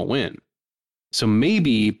probably going to win. So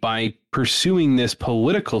maybe by pursuing this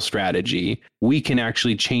political strategy, we can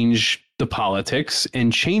actually change the politics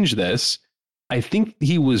and change this. I think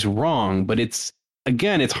he was wrong, but it's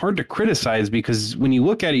hard to criticize, because when you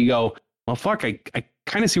look at it, you go, well, fuck, I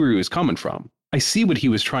kind of see where he was coming from. I see what he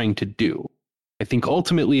was trying to do. I think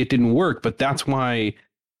ultimately it didn't work, but that's why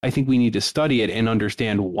I think we need to study it and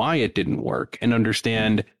understand why it didn't work, and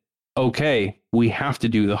understand, okay, we have to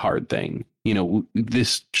do the hard thing.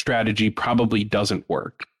 This strategy probably doesn't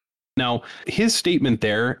work. Now, his statement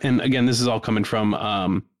there, and again, this is all coming from,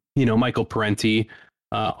 Michael Parenti,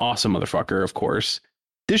 awesome motherfucker, of course.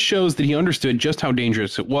 This shows that he understood just how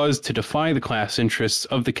dangerous it was to defy the class interests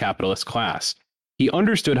of the capitalist class. He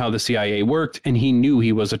understood how the CIA worked, and he knew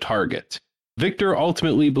he was a target. Victor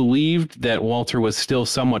ultimately believed that Walter was still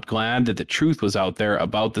somewhat glad that the truth was out there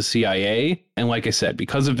about the CIA. And like I said,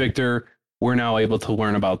 because of Victor, we're now able to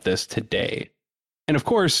learn about this today. And of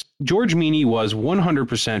course, George Meany was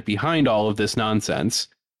 100% behind all of this nonsense.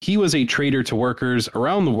 He was a traitor to workers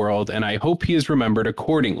around the world, and I hope he is remembered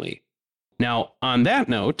accordingly. Now, on that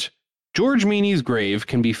note, George Meany's grave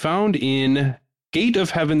can be found in Gate of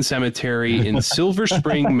Heaven Cemetery in Silver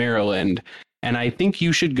Spring, Maryland. And I think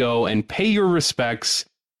you should go and pay your respects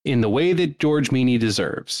in the way that George Meany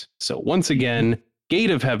deserves. So once again, Gate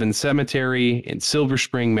of Heaven Cemetery in Silver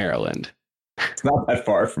Spring, Maryland. It's not that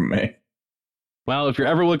far from me. Well, if you're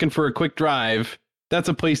ever looking for a quick drive, that's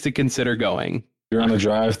a place to consider going. You're on a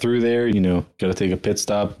drive through there, got to take a pit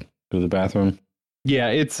stop, go to the bathroom. Yeah,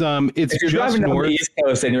 it's if you're just driving down north. the East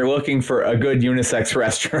Coast and you're looking for a good unisex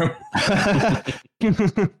restroom.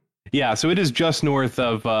 Yeah, so it is just north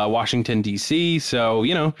of Washington, D.C. So,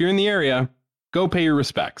 if you're in the area, go pay your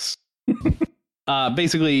respects.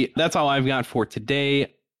 Basically, that's all I've got for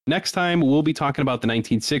today. Next time, we'll be talking about the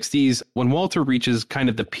 1960s, when Walter reaches kind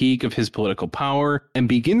of the peak of his political power and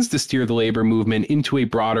begins to steer the labor movement into a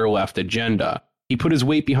broader left agenda. He put his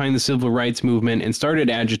weight behind the civil rights movement and started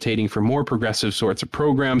agitating for more progressive sorts of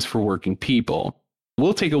programs for working people.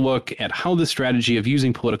 We'll take a look at how the strategy of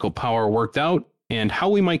using political power worked out and how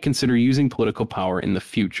we might consider using political power in the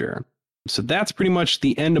future. So that's pretty much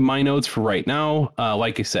the end of my notes for right now.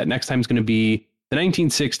 Like I said, next time is going to be the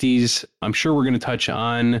 1960s. I'm sure we're going to touch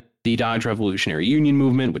on the Dodge Revolutionary Union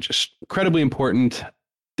movement, which is incredibly important.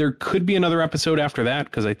 There could be another episode after that,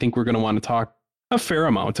 because I think we're going to want to talk a fair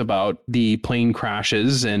amount about the plane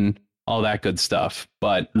crashes and all that good stuff.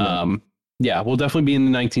 But we'll definitely be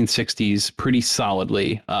in the 1960s pretty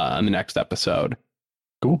solidly on the next episode.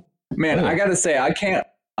 Cool. Man, I got to say,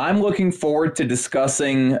 I'm looking forward to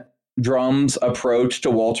discussing Drum's approach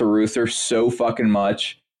to Walter Reuther so fucking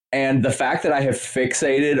much. And the fact that I have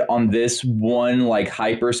fixated on this one, like,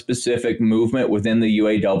 hyper specific movement within the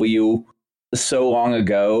UAW so long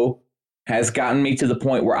ago has gotten me to the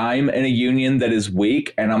point where I'm in a union that is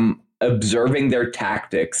weak, and I'm observing their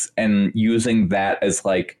tactics and using that as,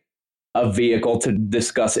 like, a vehicle to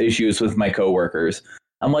discuss issues with my coworkers.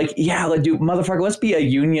 I'm like, yeah, motherfucker, let's be a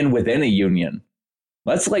union within a union.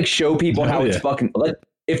 Let's, like, show people how it's fucking.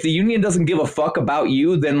 If the union doesn't give a fuck about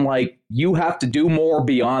you, then, like, you have to do more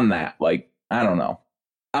beyond that. Like, I don't know.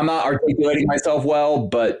 I'm not articulating myself well,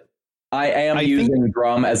 but I am using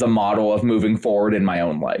Drum as a model of moving forward in my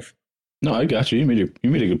own life. No, I got you. You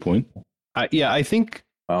made a good point. I think.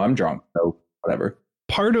 Oh, I'm drunk, so whatever.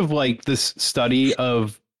 Part of, like, this study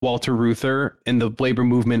of Walter Reuther and the labor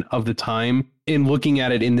movement of the time, in looking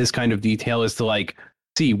at it in this kind of detail, is to, like,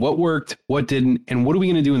 see what worked, what didn't, and what are we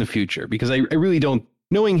going to do in the future? Because I really don't.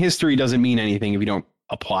 Knowing history doesn't mean anything if you don't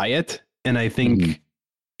apply it. And I think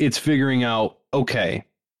it's figuring out, okay,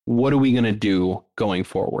 what are we going to do going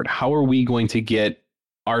forward? How are we going to get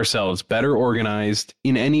ourselves better organized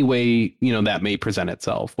in any way, that may present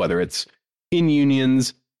itself, whether it's in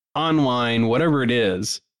unions, online, whatever it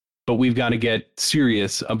is. But we've got to get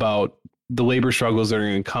serious about the labor struggles that are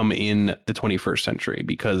going to come in the 21st century,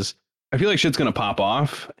 because I feel like shit's going to pop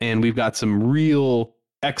off and we've got some real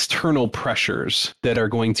external pressures that are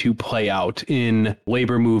going to play out in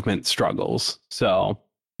labor movement struggles. So,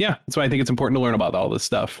 yeah, that's why I think it's important to learn about all this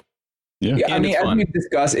stuff. Yeah, I mean, as we've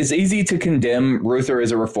discussed, it's easy to condemn Ruther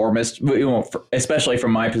as a reformist, especially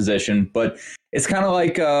from my position. But it's kind of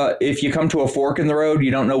like if you come to a fork in the road,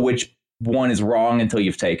 you don't know which one is wrong until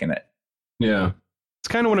you've taken it. Yeah. It's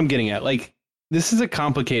kind of what I'm getting at. Like, this is a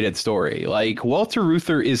complicated story. Like, Walter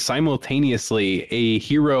Reuther is simultaneously a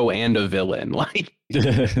hero and a villain. Like,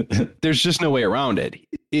 there's just no way around it.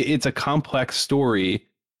 It's a complex story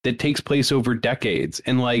that takes place over decades.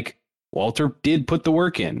 And like, Walter did put the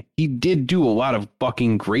work in. He did do a lot of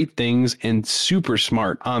fucking great things and super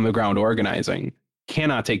smart on the ground organizing.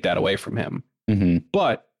 Cannot take that away from him. Mm-hmm.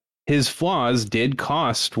 But his flaws did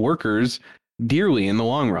cost workers dearly in the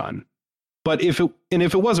long run. But if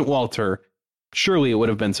it wasn't Walter, surely it would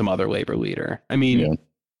have been some other labor leader. I mean,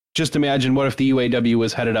 just imagine what if the UAW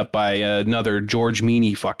was headed up by another George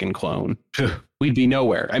Meany fucking clone. We'd be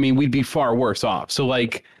nowhere. I mean, we'd be far worse off. So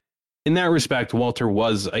like, in that respect, Walter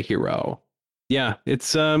was a hero. Yeah,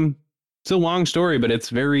 it's a long story, but it's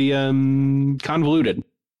very convoluted.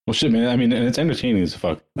 Well, shit, man. I mean, and it's entertaining as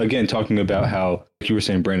fuck. Again, talking about how, like you were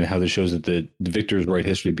saying, Brandon, how this shows that the victors write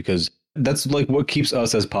history, because that's like what keeps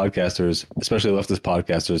us as podcasters, especially leftist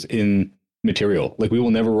podcasters, in material. Like, we will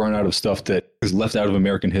never run out of stuff that is left out of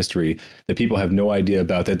American history that people have no idea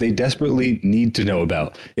about, that they desperately need to know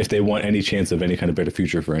about if they want any chance of any kind of better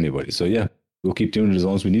future for anybody. So yeah, we'll keep doing it as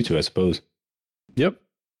long as we need to, I suppose. Yep.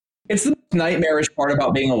 It's the nightmarish part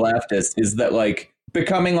about being a leftist is that like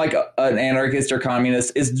becoming like an anarchist or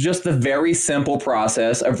communist is just the very simple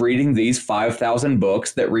process of reading these 5,000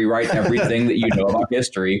 books that rewrite everything that you know about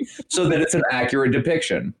history so that it's an accurate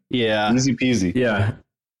depiction. Yeah. Easy peasy. Yeah.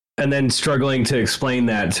 And then struggling to explain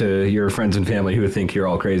that to your friends and family who think you're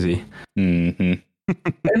all crazy. Mm-hmm.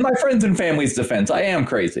 In my friends and family's defense, I am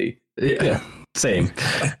crazy. Yeah. Same.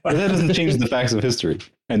 But that doesn't change the facts of history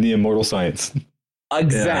and the immortal science.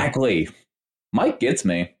 Exactly. Mike gets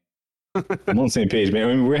me. I'm on the same page, man.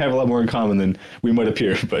 I mean, we have a lot more in common than we might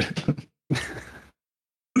appear, but all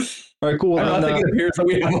right, cool. I don't think it appears that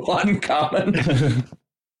we have a lot in common.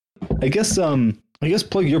 I guess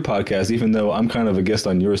plug your podcast, even though I'm kind of a guest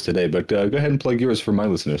on yours today, but go ahead and plug yours for my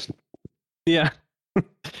listeners. Yeah.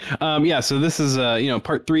 So this is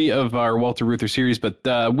part 3 of our Walter Reuther series, but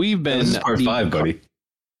we've been This is part 5, buddy.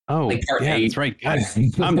 Oh, Like part yeah, 8. that's right. God,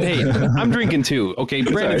 I'm drinking too. Okay,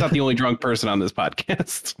 Brandon's not the only drunk person on this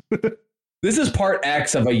podcast. This is part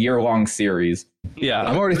X of a year-long series. Yeah,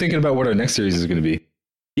 I'm already thinking about what our next series is going to be.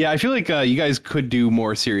 yeah. I feel like you guys could do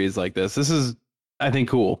more series like this. This is, I think,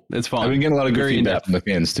 cool. It's fun. I've been getting a lot of good Very feedback in-depth. from the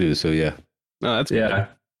fans too, so yeah. Oh, that's Yeah.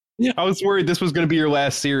 Yeah, I was worried this was going to be your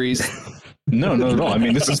last series. No, not at all. I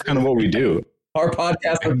mean, this is kind of what we do. Our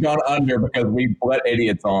podcast has gone under because we let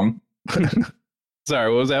idiots on.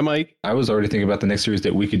 Sorry, what was that, Mike? I was already thinking about the next series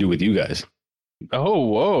that we could do with you guys. Oh,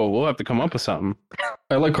 whoa, we'll have to come up with something.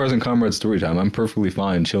 I like Cars and Comrades story time. I'm perfectly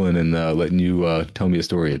fine chilling and letting you tell me a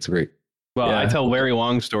story. It's great. Well, Yeah. I tell very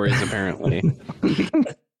long stories, apparently.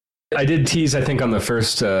 I did tease, I think, on the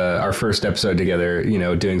first our first episode together,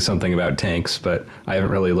 doing something about tanks, but I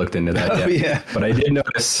haven't really looked into that yet. Yeah. But I did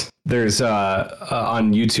notice there's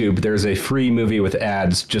on YouTube, there's a free movie with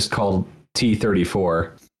ads just called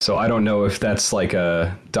T-34. So I don't know if that's like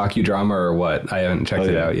a docudrama or what. I haven't checked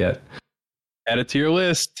it out yet. Add it to your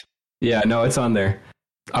list. Yeah, no, it's on there.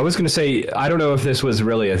 I was going to say, I don't know if this was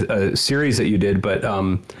really a series that you did, but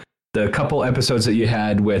the couple episodes that you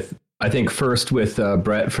had with, I think first with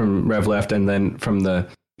Brett from Rev Left, and then from the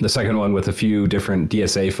second one with a few different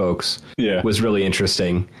DSA folks was really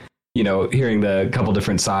interesting. Hearing the couple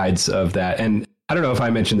different sides of that. And I don't know if I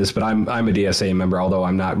mentioned this, but I'm a DSA member, although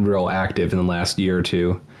I'm not real active in the last year or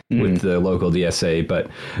two with the local DSA. But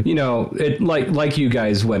it like you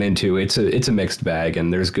guys went into, it's a mixed bag,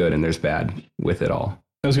 and there's good and there's bad with it all.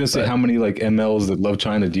 I was going to say, how many like MLs that love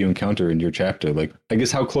China do you encounter in your chapter? Like, I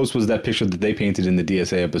guess how close was that picture that they painted in the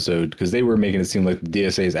DSA episode? Because they were making it seem like the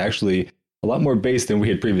DSA is actually a lot more based than we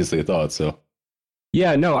had previously thought. So.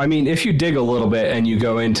 Yeah, no, I mean, if you dig a little bit and you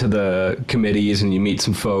go into the committees and you meet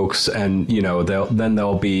some folks, and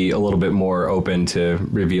they'll be a little bit more open to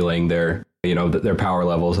revealing their power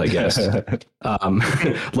levels, I guess. I've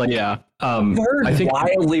heard I think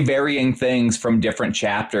wildly varying things from different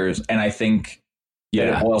chapters, and I think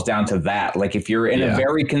it boils down to that. Like, if you're in a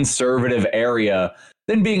very conservative area,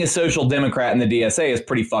 then being a social democrat in the DSA is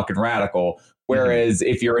pretty fucking radical. Whereas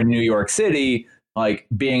if you're in New York City, like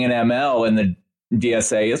being an ML in the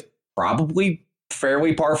DSA is probably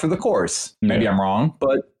fairly par for the course. Maybe I'm wrong,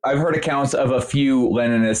 but I've heard accounts of a few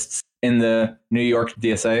Leninists in the New York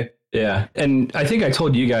DSA. Yeah. And I think I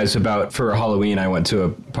told you guys about, for Halloween, I went to a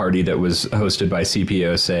party that was hosted by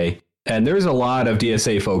CPUSA, and there's a lot of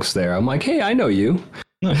DSA folks there. I'm like, hey, I know you.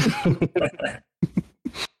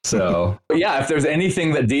 So, but yeah, if there's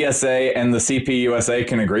anything that DSA and the CPUSA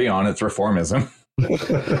can agree on, it's reformism.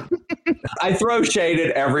 I throw shade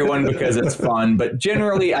at everyone because it's fun, but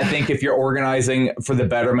generally, I think if you're organizing for the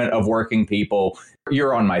betterment of working people,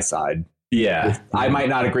 you're on my side. Yeah. I might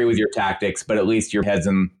not agree with your tactics, but at least your head's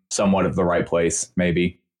in somewhat of the right place,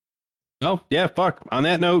 maybe. Oh, yeah, fuck. On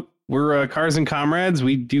that note, we're Cars and Comrades.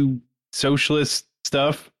 We do socialist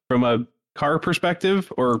stuff from a car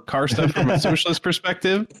perspective, or car stuff from a socialist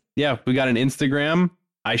perspective. Yeah, we got an Instagram.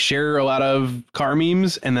 I share a lot of car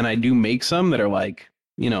memes, and then I do make some that are like,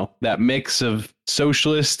 you know, that mix of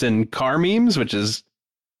socialist and car memes, which is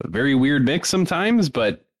a very weird mix sometimes,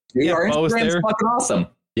 but yeah, our Instagram's fucking awesome.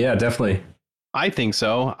 Yeah, definitely. I think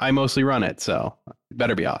so. I mostly run it, so it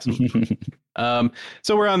better be awesome.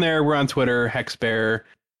 So we're on there. We're on Twitter, Hexbear,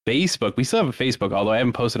 Facebook. We still have a Facebook, although I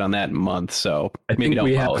haven't posted on that in months, so maybe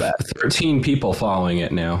don't follow that. 13 people following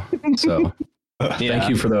it now. So thank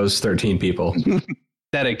you for those 13 people.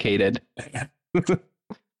 Dedicated.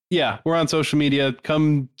 Yeah, we're on social media.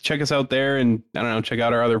 Come check us out there, and I don't know, check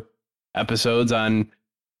out our other episodes on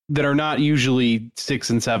that are not usually 6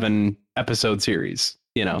 and 7 episode series.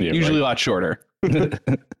 You know, usually a lot shorter.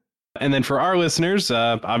 And then for our listeners,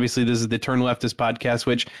 obviously this is the Turn Leftist podcast,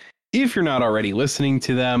 which if you're not already listening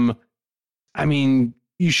to them, I mean,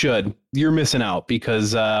 you should. You're missing out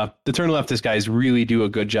because the Turn Leftist guys really do a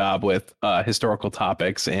good job with historical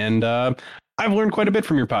topics. And I've learned quite a bit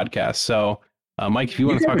from your podcast. So, Mike, if you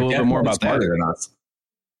want to talk a little bit more about that.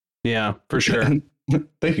 Yeah, for sure.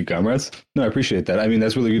 Thank you, comrades. No, I appreciate that. I mean,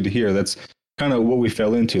 that's really good to hear. That's kind of what we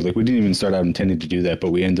fell into. Like, we didn't even start out intending to do that,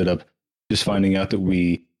 but we ended up just finding out that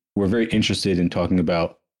we were very interested in talking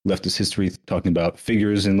about leftist history, talking about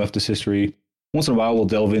figures in leftist history. Once in a while, we'll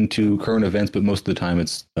delve into current events, but most of the time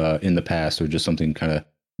it's in the past or just something kind of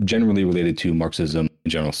generally related to Marxism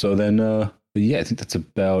in general. So then, yeah, I think that's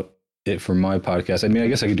about it for my podcast. I mean, I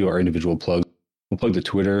guess I could do our individual plugs. We'll plug the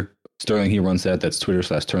Twitter. Sterling, he runs that. That's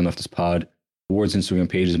Twitter/TurnLeftistPod. Ward's Instagram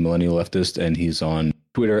page is Millennial Leftist, and he's on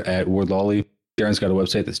Twitter at Ward Lawley. Jaron's got a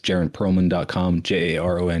website that's JaronPerlman.com,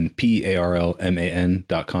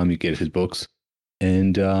 JaronPerlman.com. You get his books.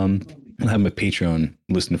 And I have my Patreon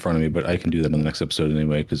list in front of me, but I can do that on the next episode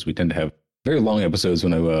anyway, because we tend to have very long episodes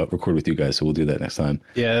when I record with you guys, so we'll do that next time.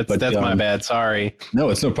 Yeah, that's my bad. Sorry. No,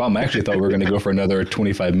 it's no problem. I actually thought we were going to go for another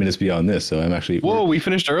 25 minutes beyond this, so I'm actually... Whoa, we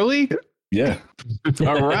finished early? Yeah.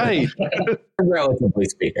 All right. Relatively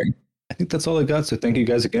speaking. I think that's all I got. So thank you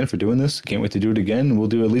guys again for doing this. Can't wait to do it again. We'll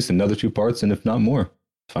do at least another 2 parts, and if not more,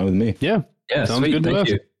 it's fine with me. Yeah. Sounds sweet. good. Thank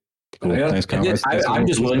you. Cool. Yeah. Thanks, comrades. I'm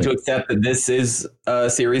just willing to accept that this is a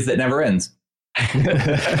series that never ends.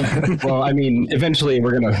 Well, I mean, eventually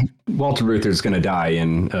Walter Reuther's gonna die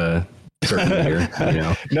in a certain year. You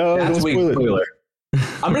know? No, That's don't weak spoil it. spoiler.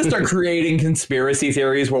 I'm gonna start creating conspiracy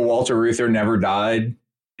theories where Walter Reuther never died.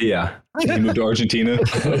 Yeah. He moved to Argentina.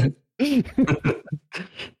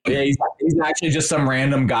 Yeah, he's actually just some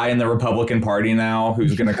random guy in the Republican Party now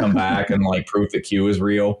who's gonna come back and like prove that Q is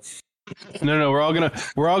real. No, we're all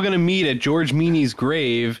gonna meet at George Meany's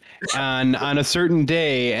grave on a certain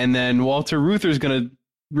day, and then Walter Reuther's gonna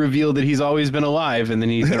reveal that he's always been alive, and then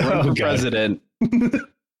he's gonna run for president.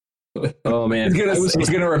 Oh man, He's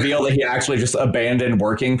gonna reveal that he actually just abandoned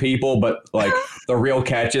working people, but like the real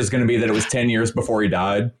catch is gonna be that it was 10 years before he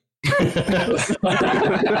died.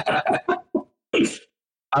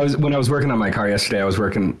 When I was working on my car yesterday, I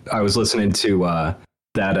was listening to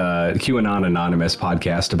that QAnon Anonymous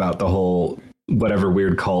podcast about the whole whatever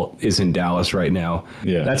weird cult is in Dallas right now.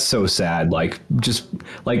 Yeah, that's so sad. Like, just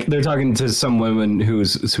like they're talking to some woman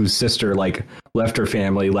whose sister like left her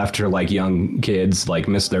family, left her like young kids, like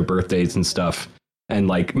missed their birthdays and stuff, and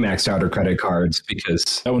like maxed out her credit cards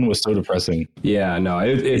because that one was so depressing. Yeah, no,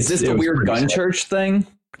 is this the weird gun church thing?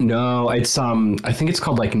 No, it's I think it's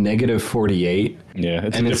called like -48. Yeah,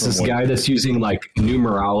 and it's this guy that's using like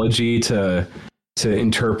numerology to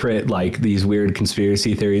interpret like these weird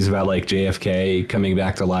conspiracy theories about like JFK coming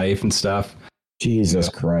back to life and stuff. Jesus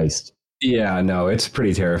Christ. Yeah, no, it's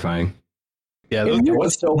pretty terrifying. Yeah,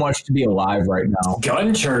 what's so much to be alive right now?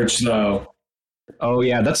 Gun church, though. Oh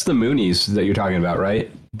yeah, that's the Moonies that you're talking about,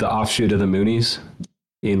 right? The offshoot of the Moonies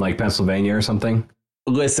in like Pennsylvania or something.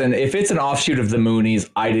 Listen, if it's an offshoot of the Moonies,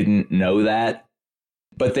 I didn't know that.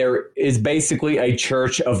 but there is basically a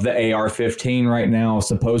church of the AR-15 right now.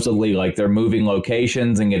 Supposedly, like they're moving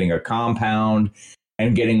locations and getting a compound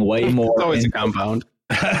and getting way more. There's always a compound.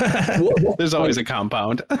 There's always a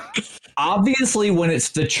compound. Obviously, when it's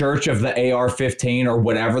the church of the AR-15 or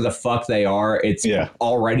whatever the fuck they are, it's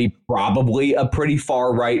already probably a pretty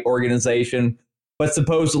far right organization. But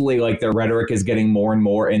supposedly, like, their rhetoric is getting more and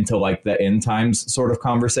more into like the end times sort of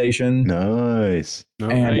conversation. Nice.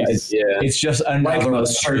 And it's just another like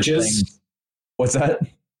most churches. thing. What's that?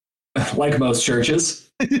 Like most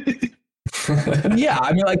churches. Yeah,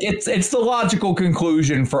 I mean, like it's the logical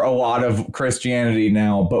conclusion for a lot of Christianity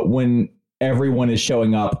now. But when everyone is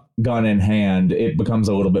showing up gun in hand, it becomes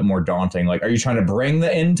a little bit more daunting. Like, are you trying to bring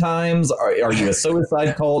the end times? Are you a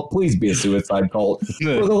suicide cult? Please be a suicide cult.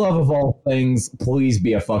 For the love of all things, please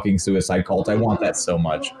be a fucking suicide cult. I want that so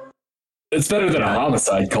much. It's better than a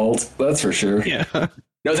homicide cult, that's for sure. Yeah.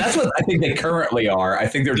 No, that's what I think they currently are. I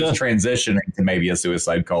think they're just transitioning to maybe a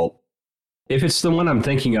suicide cult. If it's the one I'm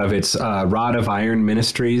thinking of, it's Rod of Iron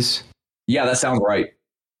Ministries. Yeah, that sounds right.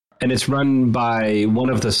 And it's run by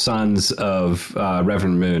one of the sons of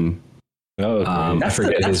Reverend Moon. Oh, that's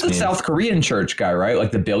the South Korean church guy, right?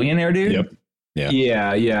 Like the billionaire dude? Yep.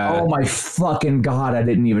 Yeah. Oh my fucking God, I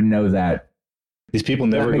didn't even know that. These people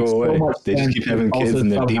never go away. They just keep having kids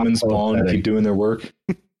and their demons spawn and keep doing their work.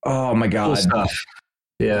 Oh my God. Cool stuff.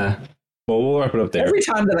 Yeah. Well, we'll wrap it up there. Every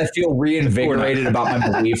time that I feel reinvigorated about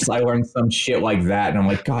my beliefs, I learn some shit like that. And I'm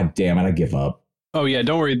like, God damn it, I give up. Oh, yeah,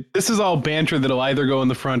 don't worry. This is all banter that'll either go in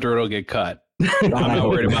the front or it'll get cut. I'm not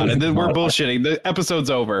worried about it. We're bullshitting. The episode's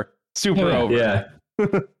over. Super over. Yeah. All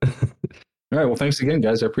right. Well, thanks again,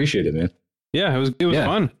 guys. I appreciate it, man. Yeah, it was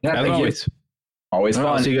fun. Yeah, as always. Always All right,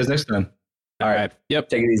 fun. I'll see you guys next time. All right. Yep.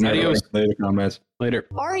 Take it easy. Adios. Later, comrades. Later.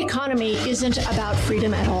 Our economy isn't about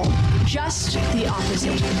freedom at all, just the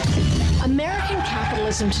opposite. American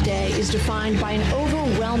capitalism today is defined by an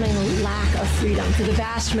overwhelming lack of freedom for the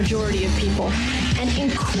vast majority of people and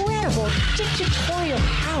incredible dictatorial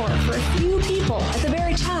power for a few people at the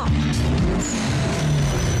very top.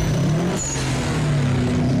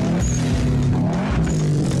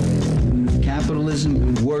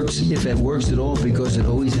 Capitalism works, if it works at all, because it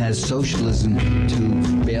always has socialism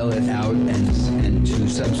to bail it out and to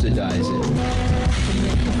subsidize it.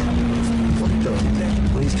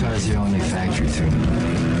 Police cars are only factory through. You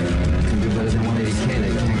can do better than 180K,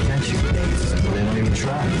 they can't catch you. They don't even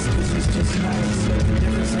try.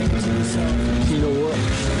 You know what?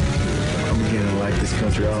 I'm beginning to like this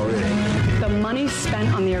country already. The money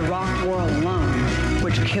spent on the Iraq War alone,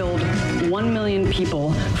 which killed 1 million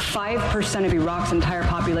people, 5% of Iraq's entire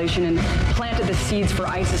population, and planted the seeds for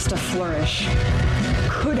ISIS to flourish,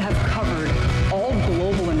 could have covered all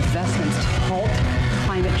global investments to halt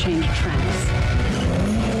climate change trends.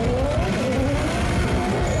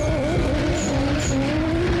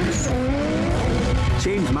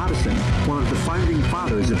 James Madison, one of the founding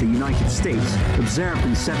fathers of the United States, observed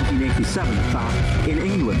in 1787 that in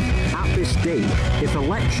England, at this day, if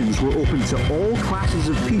elections were open to all classes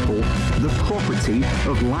of people, the property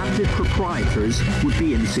of landed proprietors would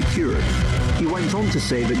be insecure. He went on to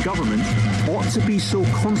say that government ought to be so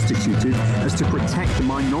constituted as to protect the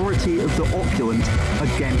minority of the opulent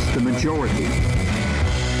against the majority.